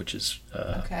lap, which is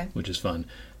fun.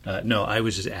 No, I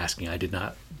was just asking. I did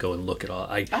not go and look at all.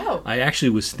 I actually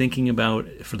was thinking about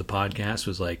for the podcast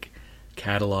was like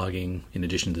cataloging in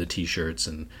addition to the T-shirts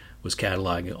and was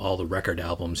cataloging all the record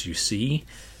albums you see.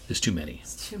 There's too many.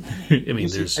 It's too many. I mean,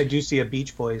 I do see a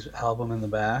Beach Boys album in the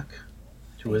back,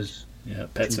 to his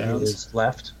Pet Sounds his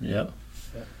left. Yeah.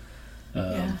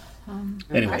 Yeah.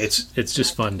 Anyway, it's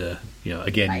just fun to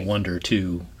again you wonder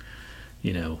too,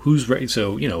 whose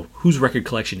record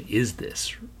collection is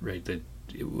this, right?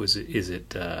 Was it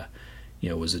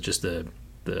just the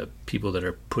people that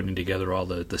are putting together all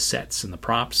the sets and the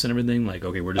props and everything? Like,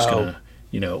 okay, we're just gonna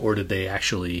or did they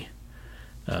actually?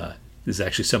 This is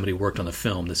actually somebody who worked on the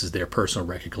film. This is their personal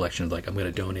record collection. Like, I'm going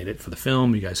to donate it for the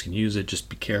film. You guys can use it. Just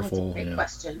be careful. That's a great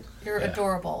question. You're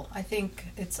adorable. I think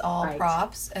it's all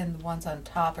props, and the ones on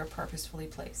top are purposefully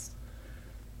placed.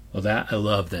 Well, that I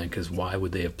love then, because why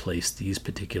would they have placed these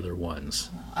particular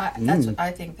ones? That's what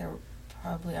I think they're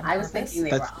probably on purpose. I was thinking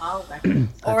they were all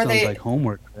records. That sounds like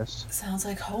homework, Chris. Sounds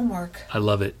like homework. I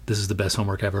love it. This is the best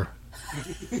homework ever.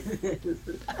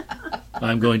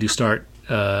 I'm going to start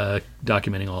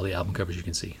documenting all the album covers you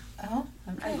can see. Oh,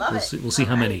 okay. I love it. We'll see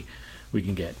how many we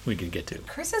can get to.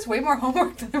 Chris has way more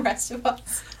homework than the rest of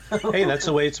us. Hey, that's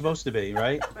the way it's supposed to be,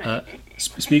 right?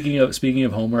 Speaking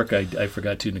of homework, I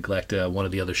forgot to neglect one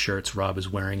of the other shirts Rob is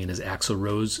wearing in his Axl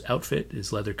Rose outfit,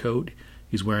 his leather coat.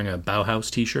 He's wearing a Bauhaus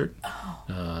T-shirt.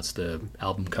 It's the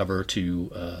album cover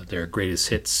to their greatest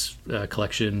hits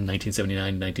collection,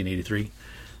 1979-1983.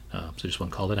 So just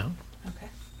want to call it out. Okay.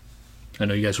 I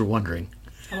know you guys were wondering.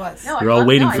 I was. No, You're all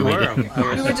waiting for me.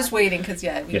 We were just waiting because, we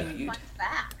knew you'd. Fun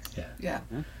facts. Yeah.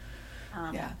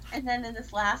 And then in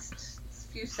this last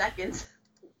few seconds,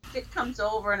 it comes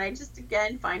over, and I just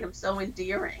again find him so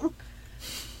endearing.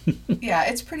 Yeah,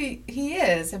 it's pretty. He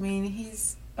is. I mean,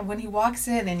 when he walks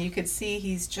in, and you could see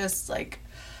he's just like,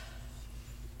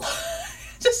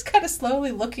 just kind of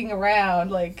slowly looking around,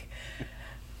 like,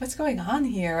 what's going on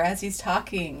here as he's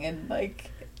talking, and like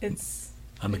it's.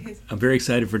 I'm very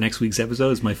excited for next week's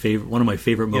episode. It's one of my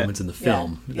favorite moments in the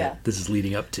film that this is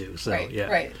leading up to. So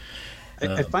right.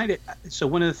 I find it. So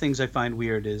one of the things I find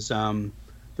weird is the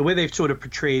way they've sort of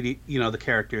portrayed, the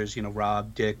characters.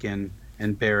 Rob, Dick, and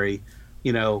Barry.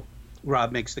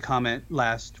 Rob makes the comment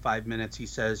last 5 minutes. He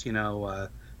says, I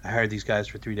hired these guys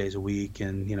for 3 days a week,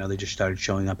 and they just started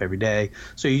showing up every day.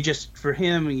 So for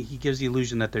him, he gives the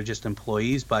illusion that they're just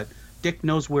employees, but Dick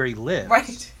knows where he lives.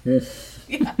 Right.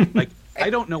 Yeah. Like, I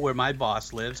don't know where my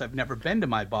boss lives. I've never been to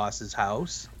my boss's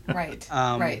house. Right.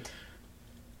 Right.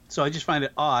 So I just find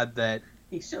it odd that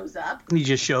he shows up. He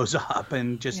just shows up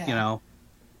and just and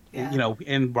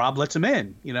Rob lets him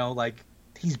in. Like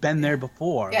he's been there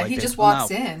before. Yeah, like, he just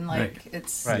walks in. Like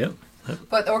it's. Right. Yep.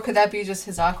 But or could that be just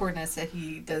his awkwardness that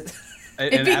he does?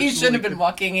 And he shouldn't have been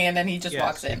walking in, and he just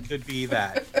walks in. It could be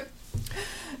that.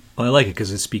 Well, I like it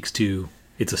because it speaks to.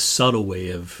 It's a subtle way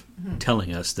of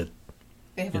telling us that.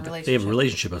 They have a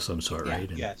relationship of some sort, right?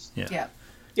 And, yes. Yeah.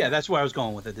 That's where I was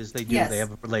going with it. Is they do? They have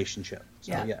a relationship.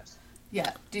 So, yes.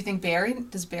 Yeah. Do you think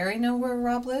does Barry know where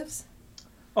Rob lives?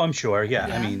 Oh, I'm sure. Yeah.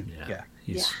 I mean,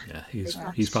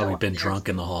 He's probably been drunk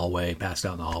in the hallway, passed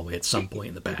out in the hallway at some point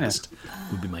in the past.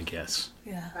 Would be my guess.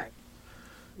 Yeah. Right.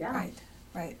 Yeah.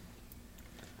 Right.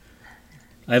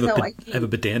 I have a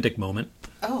pedantic moment.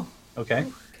 Oh. Okay.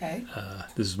 Okay.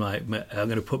 This is I'm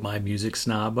going to put my music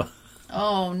snob.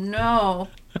 Oh no.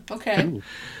 Okay. Ooh,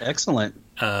 excellent.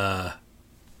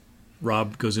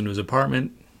 Rob goes into his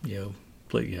apartment. He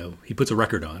puts a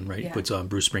record on. Right. Yeah. He puts on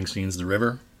Bruce Springsteen's "The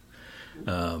River,"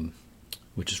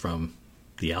 which is from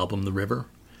the album "The River."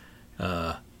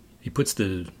 He puts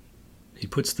the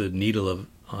needle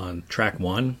on track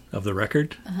 1 of the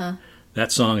record.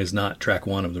 That song is not track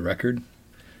 1 of the record.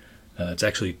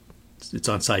 It's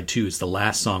on side 2. It's the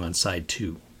last song on side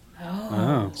 2.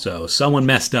 Oh. So someone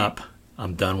messed up.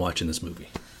 I'm done watching this movie.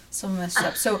 Someone messed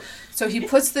up. So he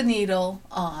puts the needle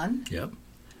on. Yep.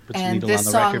 Puts the needle on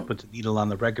the record. Puts the needle on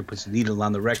the record. Puts the needle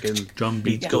on the record. Drum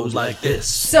beat goes like this.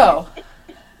 So.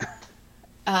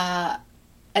 And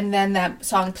then that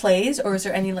song plays, or is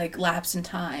there any lapse in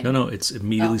time? No, it's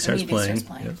immediately starts playing.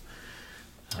 Yep.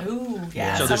 Ooh,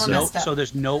 yeah. So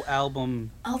there's no album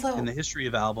in the history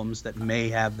of albums that may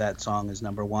have that song as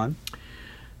number 1.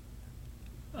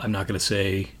 I'm not going to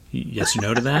say Yes or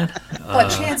no to that? But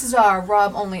chances are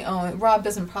Rob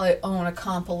doesn't probably own a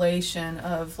compilation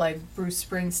of like Bruce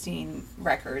Springsteen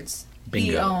records.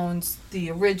 Bingo. He owns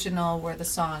the original where the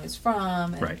song is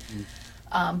from. And, Right.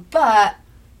 But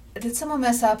did someone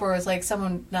mess up, or is like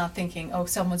someone not thinking, oh,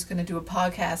 someone's going to do a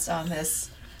podcast on this,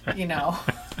 20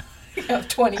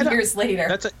 years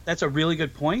later? That's a really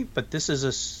good point. But this is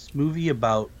a movie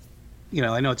about,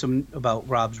 I know it's about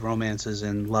Rob's romances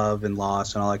and love and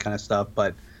loss and all that kind of stuff.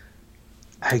 But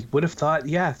I would have thought,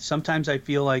 sometimes I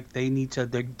feel like they need to.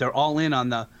 They're all in on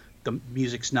the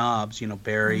music snobs,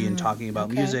 Barry and talking about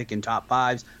music and top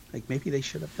fives. Like maybe they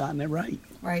should have gotten it right.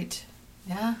 Right.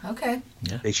 Yeah. Okay.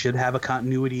 Yeah. They should have a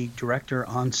continuity director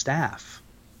on staff.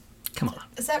 Come on.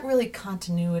 Is that really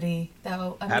continuity,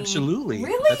 though? I mean, Absolutely.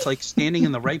 really? That's like standing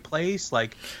in the right place.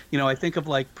 Like, I think of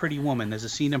like Pretty Woman. There's a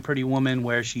scene in Pretty Woman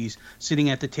where she's sitting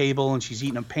at the table and she's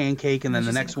eating a pancake, and then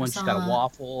the next one she's got a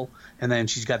waffle, and then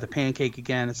she's got the pancake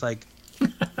again. It's like.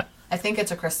 I think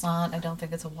it's a croissant. I don't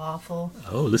think it's a waffle.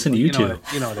 Oh, listen to you two.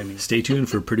 You know what I mean. Stay tuned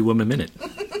for Pretty Woman Minute.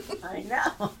 I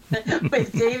know.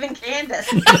 With Dave and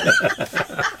Candace.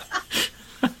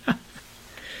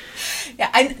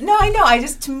 Yeah, I know.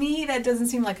 To me, that doesn't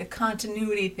seem like a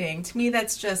continuity thing. To me,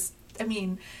 that's just, I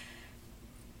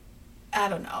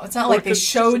don't know. It's not like they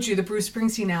showed you the Bruce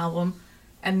Springsteen album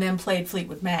and then played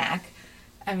Fleetwood Mac.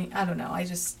 I don't know. I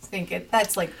just think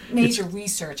that's like major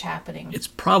research happening. It's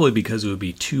probably because it would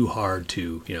be too hard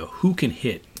to, who can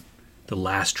hit the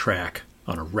last track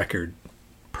on a record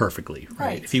perfectly,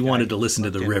 right? If he wanted to listen to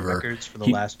The River. Records for the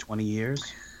last 20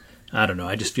 years. I don't know.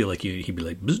 I just feel like he'd be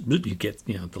like, bzz, bzz, you'd get,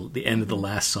 the end of the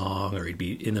last song, or he'd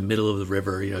be in the middle of the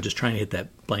river, just trying to hit that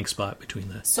blank spot between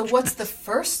the... So what's the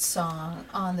first song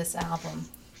on this album?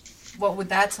 What would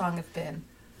that song have been?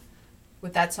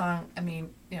 With that song,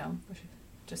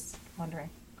 just wondering.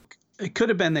 It could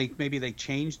have been maybe they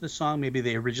changed the song. Maybe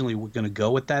they originally were going to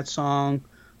go with that song,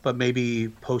 but maybe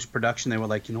post-production they were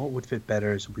like, what would fit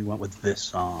better is if we went with this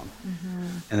song. Mm-hmm.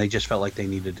 And they just felt like they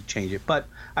needed to change it. But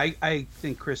I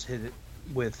think Chris hit it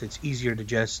with it's easier to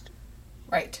just,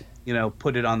 right,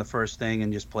 put it on the first thing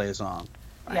and just play a song.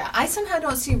 Yeah, I somehow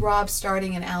don't see Rob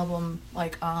starting an album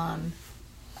like on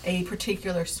a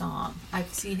particular song. I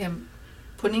see him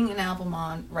putting an album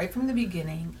on right from the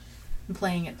beginning and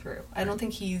playing it through. I don't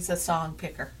think he's a song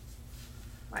picker.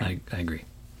 Right. I agree.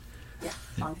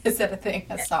 Yeah. Is that a thing?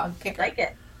 A song picker? Like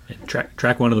it. And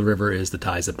track one of The River is The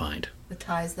Ties That Bind. The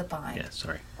Ties That Bind. Yeah,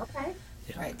 sorry. Okay.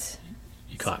 Yeah. Right.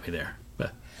 You caught me there.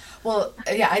 But well,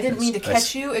 yeah, I didn't mean to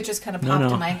catch you. It just kind of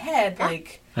popped in my head.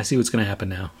 Like, I see what's going to happen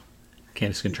now.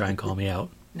 Candace can try and call me out.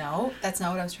 No, that's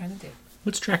not what I was trying to do.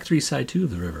 What's track 3, side 2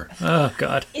 of The River? Oh,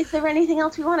 God. Is there anything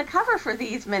else we want to cover for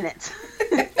these minutes?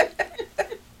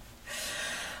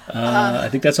 I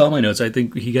think that's all my notes. I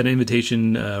think he got an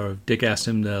invitation. Dick asked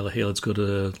him, hey, let's go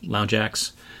to Lounge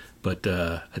Acts. But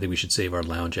I think we should save our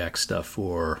Lounge Acts stuff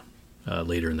for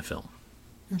later in the film.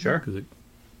 Sure. Because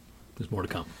there's more to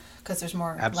come. Because there's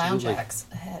more Absolutely. Lounge Acts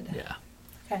ahead. Yeah.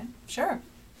 Okay, sure.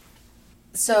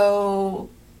 So,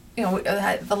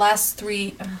 the last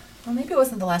three, well, maybe it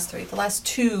wasn't the last three, the last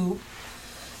two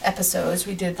episodes,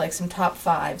 we did like some top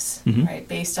fives, right,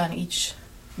 based on each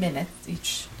minute,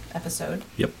 each episode.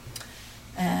 Yep.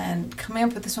 And coming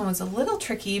up with this one was a little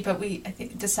tricky, but I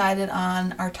think, decided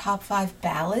on our top 5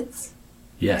 ballads.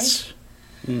 Yes.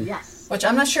 Right? Yes. Which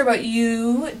I'm not sure about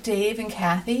you, Dave and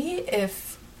Kathy,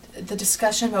 if the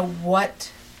discussion about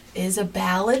what is a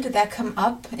ballad, did that come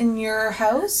up in your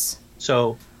house?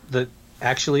 So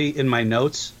actually in my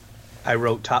notes, I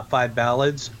wrote top 5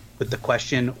 ballads with the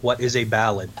question, what is a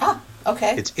ballad? Ah,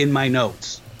 okay. It's in my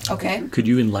notes. Okay. Could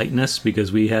you enlighten us?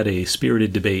 Because we had a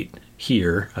spirited debate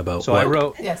here about So what...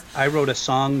 I wrote a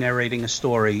song narrating a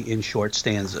story in short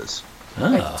stanzas.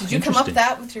 Wait, did you come up with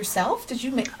that with yourself? Did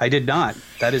you make? I did not.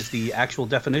 That is the actual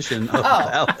definition of a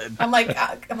ballad. I'm like,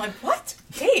 what,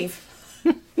 Dave?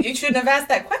 You shouldn't have asked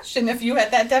that question if you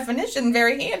had that definition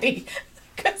very handy.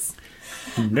 'Cause...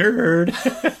 Nerd.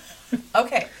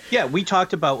 Okay. Yeah, we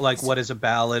talked about like what is a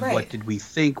ballad, Right. what did we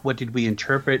think, what did we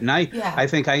interpret, and I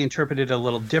think I interpreted it a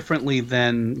little differently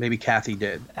than maybe Kathy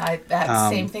did.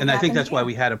 Same thing. And I think that's here. why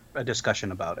we had a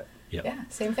discussion about it. Yep. Yeah,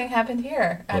 same thing happened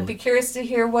here. I'd be curious to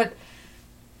hear how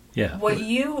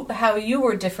you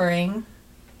were differing,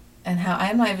 and how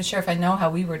I'm not even sure if I know how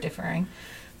we were differing,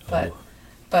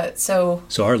 but so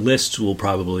our lists will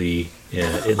probably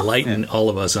enlighten all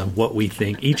of us on what we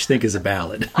each think is a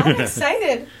ballad. I'm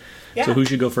excited. Yeah. So who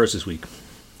should go first this week?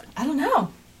 I don't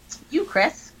know. You,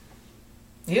 Chris.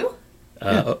 You?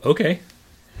 Okay.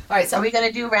 All right. So Are we going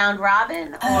to do round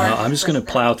robin? Or I'm just going to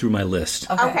plow through my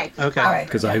list. Okay. Okay. All right.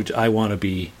 Because I want to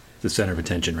be the center of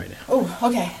attention right now. Oh,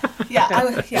 okay.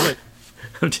 Yeah, yeah.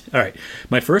 All right.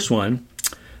 My first one,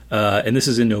 and this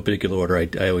is in no particular order.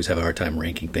 I always have a hard time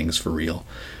ranking things for real.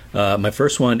 My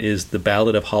first one is The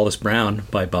Ballad of Hollis Brown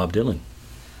by Bob Dylan.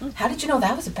 How did you know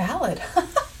that was a ballad?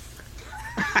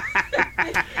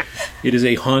 It is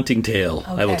a haunting tale.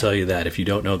 Okay. I will tell you that. If you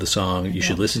don't know the song, you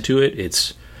should listen to it.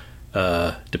 It's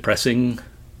depressing,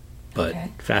 but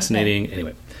fascinating. Okay.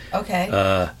 Anyway.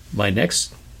 Okay. My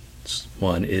next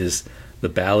one is The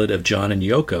Ballad of John and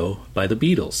Yoko by the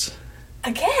Beatles.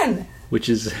 Again? Which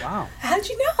is... Wow. How'd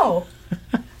you know?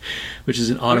 Which is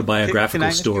an autobiographical Can I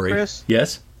ask you, story. Chris?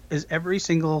 Yes? Is every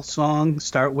single song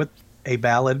start with a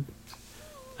ballad?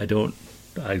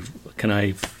 Can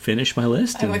I finish my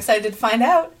list? I'm excited to find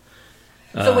out.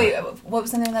 So wait, what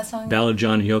was the name of that song? Ballad of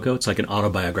John and Yoko. It's like an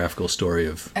autobiographical story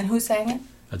of And who sang it?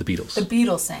 the Beatles. The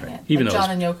Beatles sang it. Even Like though John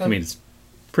and Yoko. I mean, it's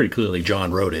pretty clearly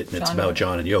John wrote it, and it's John about wrote it.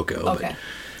 John and Yoko.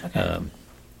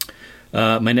 Okay.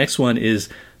 My next one is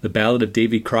The Ballad of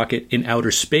Davy Crockett in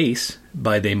Outer Space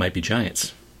by They Might Be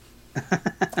Giants,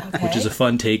 which is a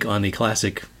fun take on the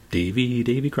classic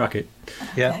Davy Crockett.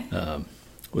 Yeah.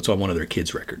 It's on one of their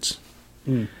kids' records.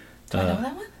 Do I know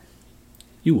that one?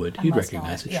 You would. I You'd must know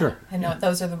recognize it, Yeah, sure. I know.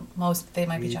 Those are the most They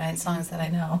Might Be Giant songs that I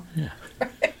know. Yeah.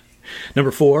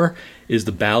 Number 4 is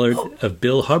The Ballad of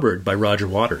Bill Hubbard by Roger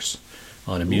Waters.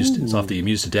 It's off the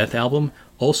Amused to Death album.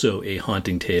 Also a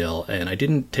haunting tale, and I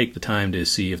didn't take the time to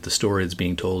see if the story that's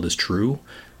being told is true,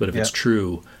 but if it's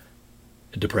true,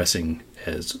 depressing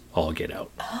as all get out.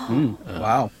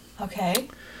 Wow. Okay.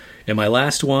 And my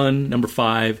last one, number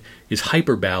 5, is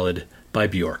Hyper Ballad by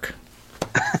Bjork.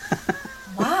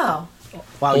 Wow.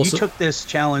 Wow, Also- you took this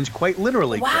challenge quite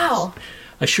literally, Chris. Wow.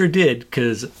 I sure did,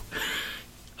 because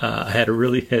I had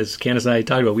as Candace and I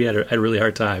talked about, we had a really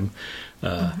hard time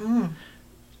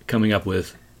coming up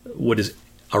with what is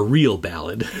a real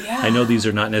ballad. Yeah. I know these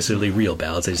are not necessarily real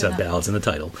ballads, they just have ballads in the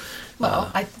title.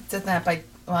 Well, I did that by.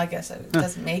 Well, I guess it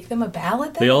doesn't make them a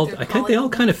ballad. Then? I think they all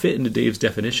kind of fit into Dave's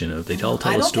definition of they all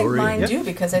tell a story. I don't think mine do,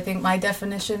 because I think my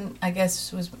definition, I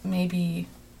guess, was maybe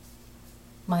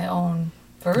my own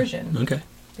version. Okay.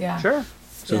 Yeah. Sure.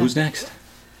 So who's next?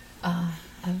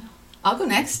 I'll go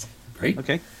next. Great.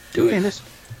 Okay. Do it. Candace.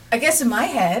 I guess in my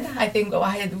head, I think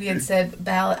we had said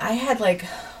ballad. I had like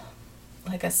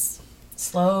a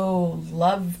slow,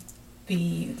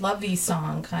 lovey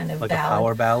song kind of Like ballad. a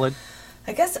power ballad?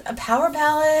 I guess power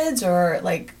ballads or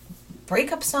like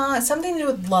breakup songs, something to do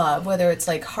with love, whether it's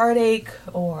like heartache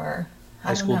or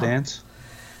High School Dance?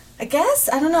 I guess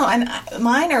I don't know. And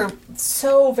mine are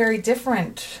so very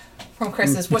different from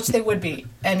Chris's, which they would be.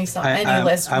 Any song, any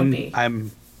list would be.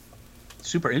 I'm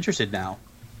super interested now.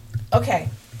 Okay,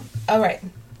 all right.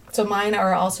 So mine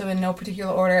are also in no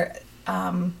particular order.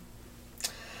 I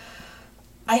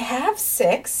have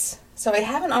 6, so I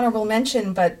have an honorable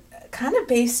mention, but kind of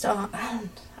based on, I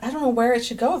don't know where it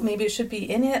should go. If maybe it should be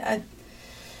in it. All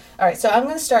right, so I'm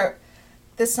going to start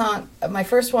this song. My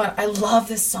first one, I love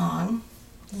this song.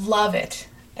 Love it.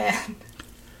 And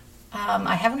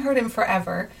I haven't heard him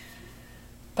forever.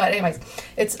 But anyways,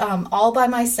 it's All By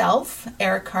Myself,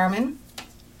 Eric Carmen.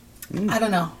 I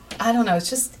don't know. It's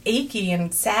just achy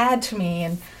and sad to me.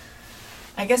 And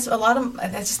I guess I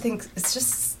just think it's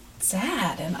just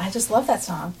sad. And I just love that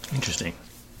song. Interesting.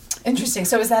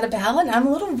 So is that a ballad? I'm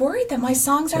a little worried that my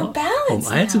songs are ballads.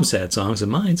 I had now. some sad songs in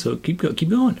mine, so keep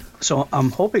going. So I'm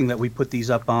hoping that we put these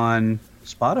up on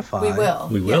Spotify.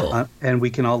 We will. And we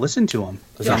can all listen to them.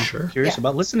 Because Yeah. I'm Sure. curious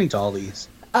about listening to all these.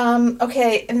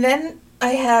 Okay, and then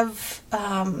I have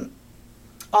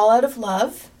All Out of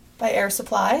Love by Air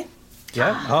Supply.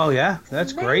 Yeah. Oh, yeah.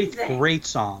 That's great. Amazing. Great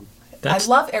song. I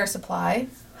love Air Supply.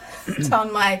 It's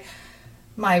on my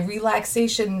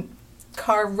relaxation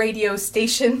car radio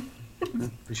station.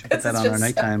 We should put It's that on our just-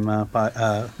 nighttime Yeah.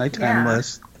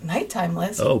 list. Nighttime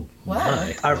list. Oh, Wow.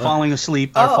 my. Our falling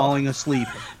asleep. Because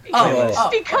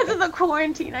of the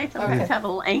quarantine, I thought Okay. we'd have a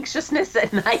little anxiousness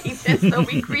at night, and so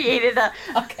we created a,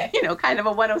 kind of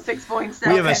a 106.7.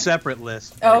 We have a separate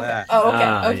list for Okay. that. Oh, okay.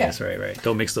 Okay. Yes, right.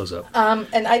 Don't mix those up.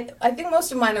 And I think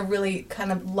most of mine are really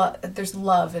kind of there's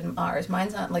love in ours.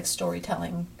 Mine's not like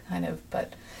storytelling kind of,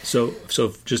 but So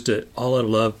just to All Out of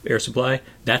Love, Air Supply,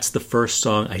 that's the first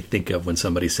song I think of when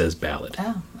somebody says ballad. Oh,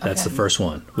 okay. That's the first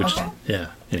one. Which, Okay. yeah,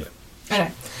 anyway.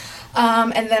 anyway.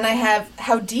 And then I have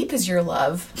How Deep Is Your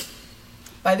Love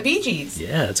by the Bee Gees.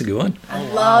 Yeah, that's a good one. I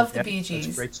love the Yeah, Bee Gees.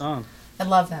 That's a great song. I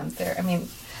love them.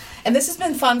 And this has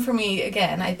been fun for me.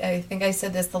 Again, I think I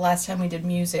said this the last time we did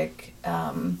music.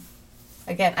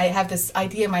 Again, I have this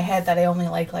idea in my head that I only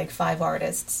like 5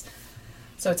 artists.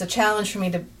 So it's a challenge for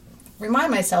me to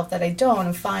remind myself that I don't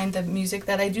and find the music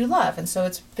that I do love. And so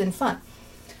it's been fun.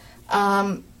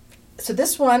 So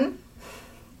this one,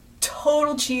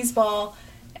 total cheeseball.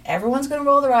 Everyone's going to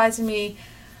roll their eyes at me.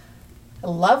 I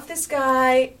love this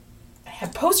guy. I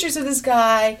have posters of this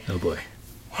guy. Oh, boy.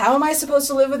 How Am I Supposed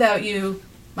to Live Without You?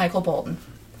 Michael Bolton.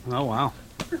 Oh, wow.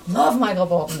 Love Michael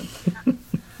Bolton.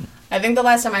 I think the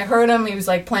last time I heard him, he was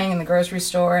like playing in the grocery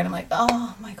store, and I'm like,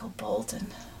 oh, Michael Bolton.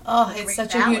 Oh, I had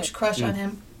such a huge crush on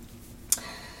him.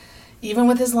 Even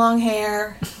with his long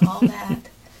hair, all that.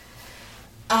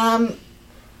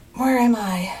 Where am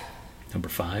I? Number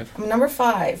 5. I'm number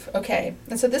 5. Okay.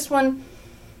 And so this one,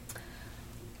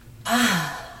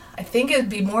 I think it would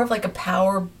be more of like a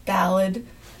power ballad,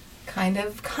 kind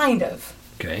of.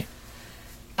 Okay.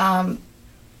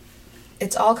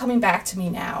 It's All Coming Back to Me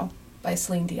Now by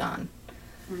Celine Dion.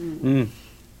 I don't know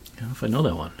if I know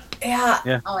that one.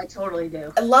 Yeah. Oh, I totally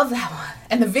do. I love that one.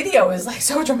 And the video is like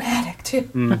so dramatic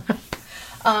too.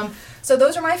 So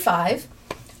those are my 5.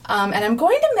 And I'm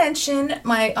going to mention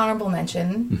my honorable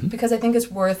mention because I think it's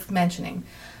worth mentioning.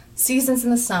 Seasons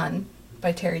in the Sun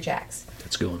by Terry Jacks.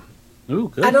 That's a good one. Ooh,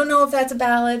 good. I don't know if that's a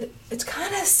ballad. It's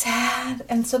kind of sad.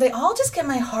 And so they all just get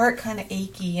my heart kind of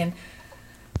achy and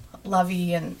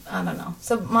lovey, and I don't know.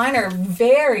 So mine are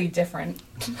very different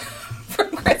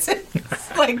from Chris's,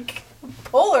 like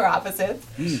polar opposites.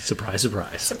 Surprise,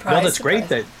 surprise. Surprise. Well, that's surprise. great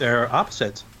that they're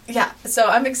opposites. Yeah, so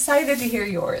I'm excited to hear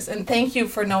yours, and thank you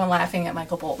for no one laughing at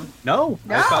Michael Bolton. No,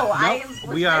 I am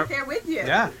we right are there with you.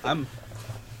 Yeah,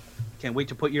 can't wait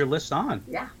to put your list on.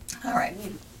 Yeah. All right.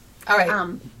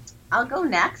 I'll go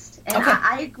next. And Okay.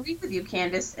 I agree with you,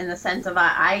 Candace, in the sense of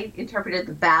I interpreted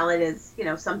the ballad as,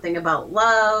 something about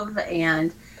love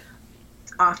and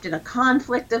often a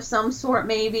conflict of some sort,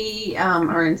 maybe,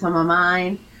 or in some of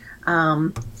mine.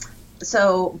 But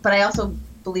I also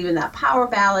believe in that power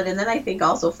ballad, and then I think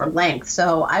also for length.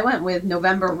 So I went with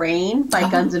November Rain by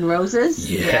Guns N'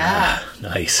 Roses. Yeah.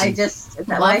 Nice. I just,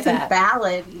 when Love I think that.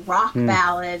 ballad, rock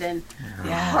ballad, and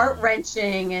Yeah.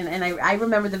 heart-wrenching, and I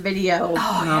remember the video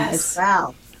yes. as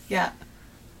well. Yeah.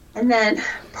 And then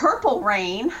Purple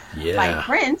Rain by Yeah.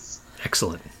 Prince.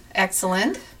 Excellent.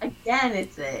 Excellent. Again,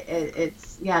 it's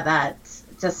that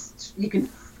just, you can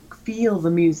feel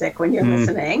the music when you're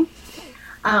listening.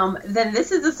 Then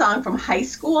this is a song from high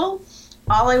school.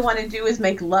 All I Want to Do Is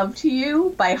Make Love to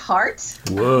You by Heart.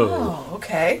 Whoa. Oh,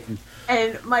 okay.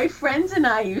 And my friends and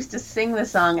I used to sing the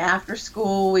song after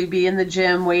school. We'd be in the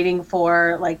gym waiting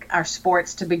for like our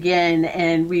sports to begin,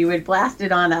 and we would blast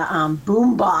it on a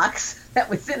boom box that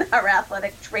was in our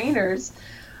athletic trainer's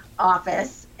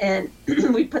office. And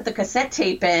we'd put the cassette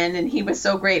tape in, and he was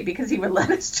so great because he would let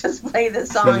us just play the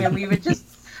song, and we would just,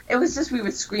 we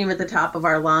would scream at the top of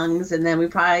our lungs, and then we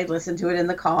probably listen to it in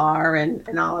the car and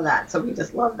all of that. So we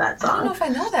just love that I don't know song. if I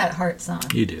know that Heart song.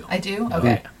 You do. I do?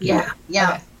 Okay. Yeah.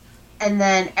 Okay. And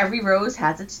then Every Rose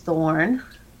Has Its Thorn.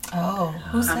 Oh,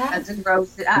 who's that? Guns N'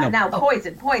 Roses. No. No,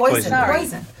 Poison. Poison. Sorry.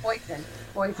 Poison.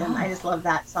 Poison. I just love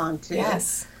that song too.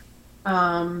 Yes.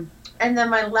 And then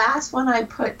my last one I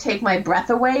put Take My Breath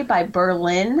Away by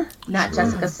Berlin, not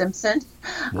Jessica Simpson.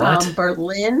 What?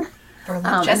 Berlin. Berlin.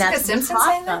 And Jessica that's Simpson Top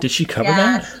sang that? Gun. Did she cover Yeah,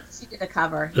 that? she did a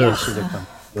cover.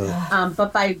 Ugh.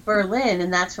 But by Berlin,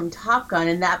 and that's from Top Gun,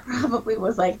 and that probably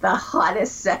was like the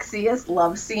hottest, sexiest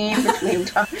love scene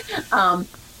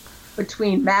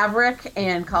between Maverick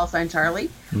and Call Sign Charlie,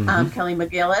 Kelly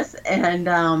McGillis,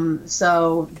 and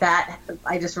so that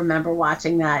I just remember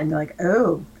watching that and be like,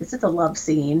 oh, this is a love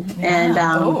scene, and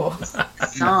the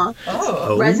song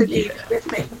Oh. resonated with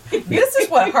me. This is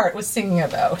what Heart was singing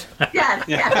about. Yeah,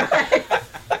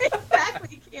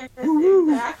 exactly, Candace,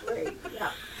 exactly.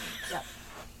 Yeah.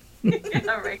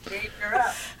 All right, Dave, you're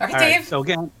up. All right, All Dave.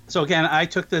 right, so again, I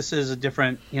took this as a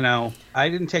different, I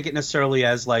didn't take it necessarily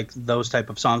as like those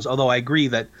type of songs, although I agree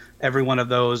that every one of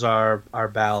those are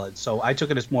ballads. So I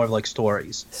took it as more of like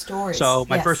stories. Stories. So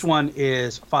my Yes. first one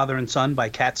is Father and Son by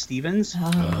Cat Stevens.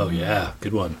 Oh, yeah.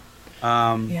 Good one.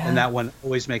 Yeah. And that one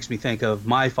always makes me think of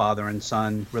my father and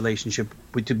son relationship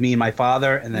between me and my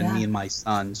father, and then Yeah. me and my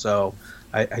son. So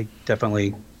I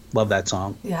definitely love that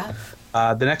song. Yeah.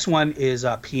 The next one is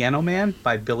Piano Man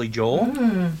by Billy Joel.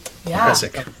 Yeah.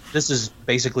 Classic. This is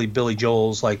basically Billy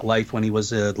Joel's like life when he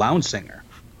was a lounge singer.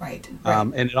 Right.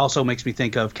 And it also makes me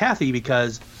think of Kathy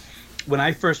because when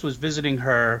I first was visiting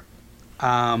her,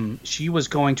 she was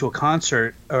going to a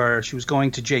concert, or she was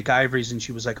going to Jake Ivory's, and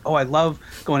she was like, oh, I love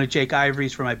going to Jake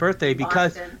Ivory's for my birthday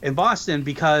in Boston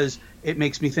because it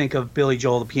makes me think of Billy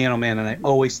Joel, the Piano Man, and I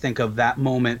always think of that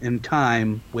moment in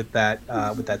time with that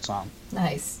song.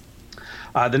 Nice.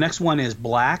 The next one is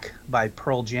Black by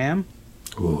Pearl Jam.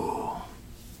 Ooh.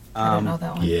 I don't know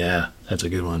that one. Yeah, that's a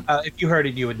good one. If you heard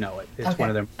it, you would know it. It's Okay. one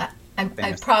of them.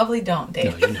 I probably don't, No,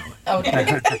 Dave. you know it.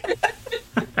 Okay.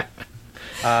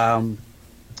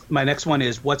 My next one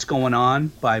is "What's Going On"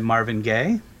 by Marvin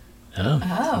Gaye,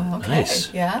 Oh, okay.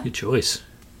 Nice. Yeah. Good choice.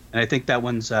 and I think that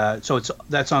one's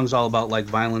that song's all about like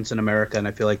violence in America, and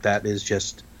I feel like that is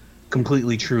just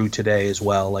completely true today as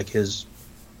well. Like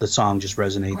the song just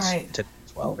resonates Right. today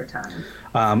as well. Over time.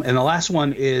 And the last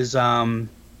one is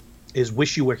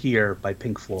 "Wish You Were Here" by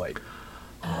Pink Floyd.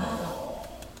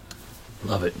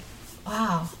 Love it.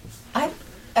 Wow.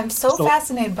 I'm so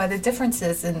fascinated by the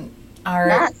differences in our.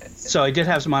 Yes. So I did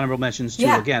have some honorable mentions too.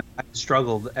 Yeah. Again, I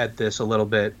struggled at this a little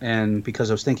bit, and because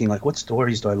I was thinking like, what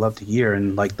stories do I love to hear?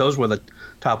 And like those were the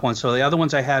top ones. So the other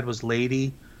ones I had was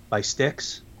 "Lady" by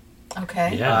Styx,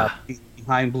 Okay. Yeah.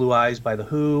 "Behind Blue Eyes" by The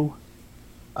Who,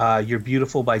 "You're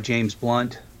Beautiful" by James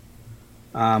Blunt,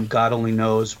 "God Only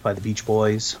Knows" by the Beach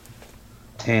Boys,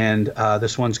 and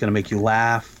this one's gonna make you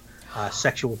laugh,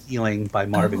 "Sexual Healing" by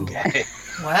Marvin Gaye.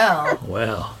 Well,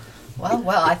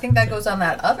 Well, I think that goes on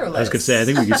that other list. I was going to say, I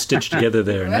think we could stitch together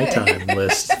their Right. nighttime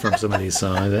list from some of these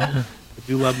songs. I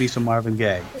do love me some Marvin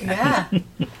Gaye. Yeah.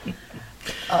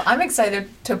 I'm excited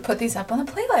to put these up on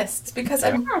the playlist because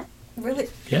I'm really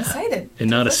Yeah. excited. And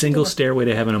not a Listen single to them. Stairway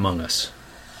to Heaven among us.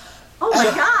 Oh my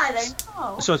God, I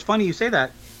know. So it's funny you say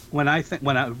that. When I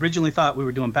originally thought we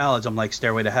were doing ballads, I'm like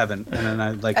 "Stairway to Heaven," and then I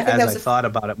think that as was I thought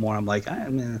about it more, I'm like, I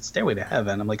mean, "Stairway to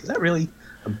Heaven." I'm like, is that really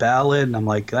a ballad? And I'm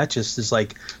like, that just is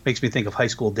like makes me think of High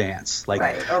School Dance, like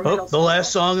Right, or middle the school.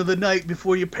 last song of the night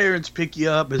before your parents pick you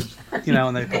up is,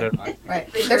 and they put it on. Right.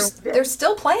 They're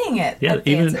still playing it. Yeah, at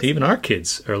dances. even our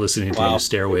kids are listening Wow. to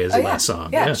Stairway as Oh, the yeah. last song.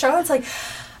 Yeah. Charlotte's like,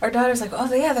 our daughter's like,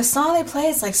 oh yeah, the song they play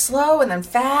is like slow and then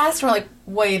fast. And we're like,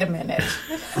 wait a minute.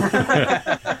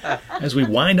 As we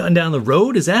wind on down the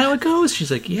road, is that how it goes?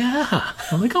 She's like, yeah.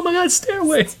 I'm like, oh my God,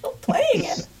 Stairway. Still playing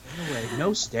it.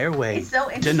 No stairway. It's so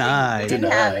interesting. Denied. We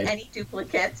didn't have Denied. any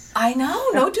duplicates. I know,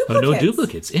 no Oh, duplicates. no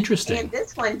duplicates. Interesting. And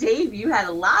this one, Dave, you had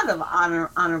a lot of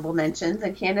honorable mentions,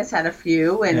 and Candace had a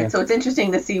few, and Yeah. so it's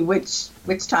interesting to see which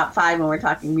top five when we're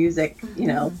talking music,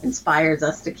 inspires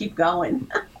us to keep going.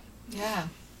 Yeah.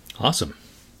 Awesome.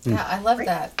 Yeah, I love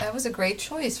that. That was a great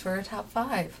choice for a top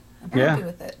 5. I'm Yeah. happy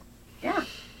with it. Yeah,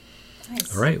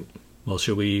 Nice. All right. Well,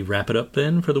 shall we wrap it up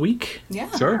then for the week?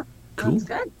 Yeah. Sure. Cool. sounds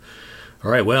good. All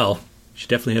right, well, you should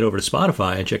definitely head over to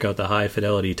Spotify and check out the High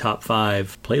Fidelity Top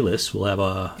 5 playlist. We'll have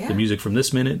Yeah. the music from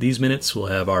these minutes. We'll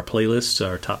have our playlists,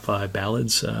 our top 5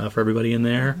 ballads for everybody in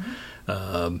there.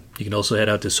 You can also head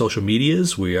out to social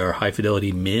medias. We are High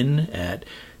Fidelity Min at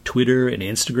Twitter and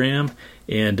Instagram.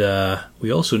 And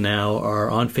we also now are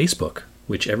on Facebook,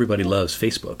 which everybody loves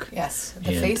Facebook. Yes,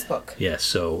 the And- Facebook. Yes,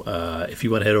 so if you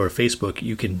want to head over to Facebook,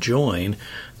 you can join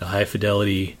the High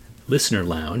Fidelity Listener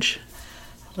Lounge.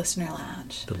 Listener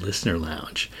Lounge. The Listener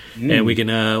Lounge, and we can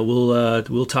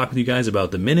we'll talk with you guys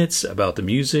about the minutes, about the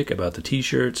music, about the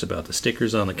T-shirts, about the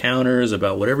stickers on the counters,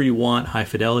 about whatever you want. High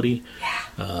Fidelity.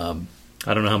 Yeah.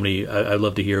 I don't know how many. I'd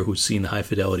love to hear who's seen the High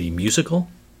Fidelity musical.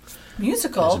 There's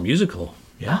Musical. a musical.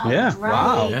 Yeah. Yeah. Right.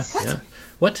 Wow. Yeah. Yeah.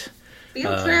 What?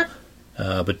 Field trip.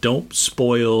 But don't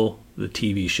spoil the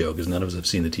TV show because none of us have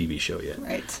seen the TV show yet.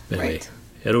 Right. Anyway, Right.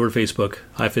 head over to Facebook,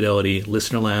 High Fidelity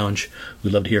Listener Lounge.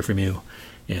 We'd love to hear from you.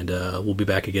 And we'll be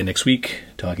back again next week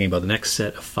talking about the next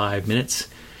set of 5 minutes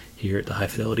here at the High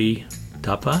Fidelity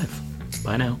Top 5.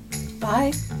 Bye now.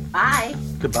 Bye. Bye.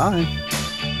 Goodbye.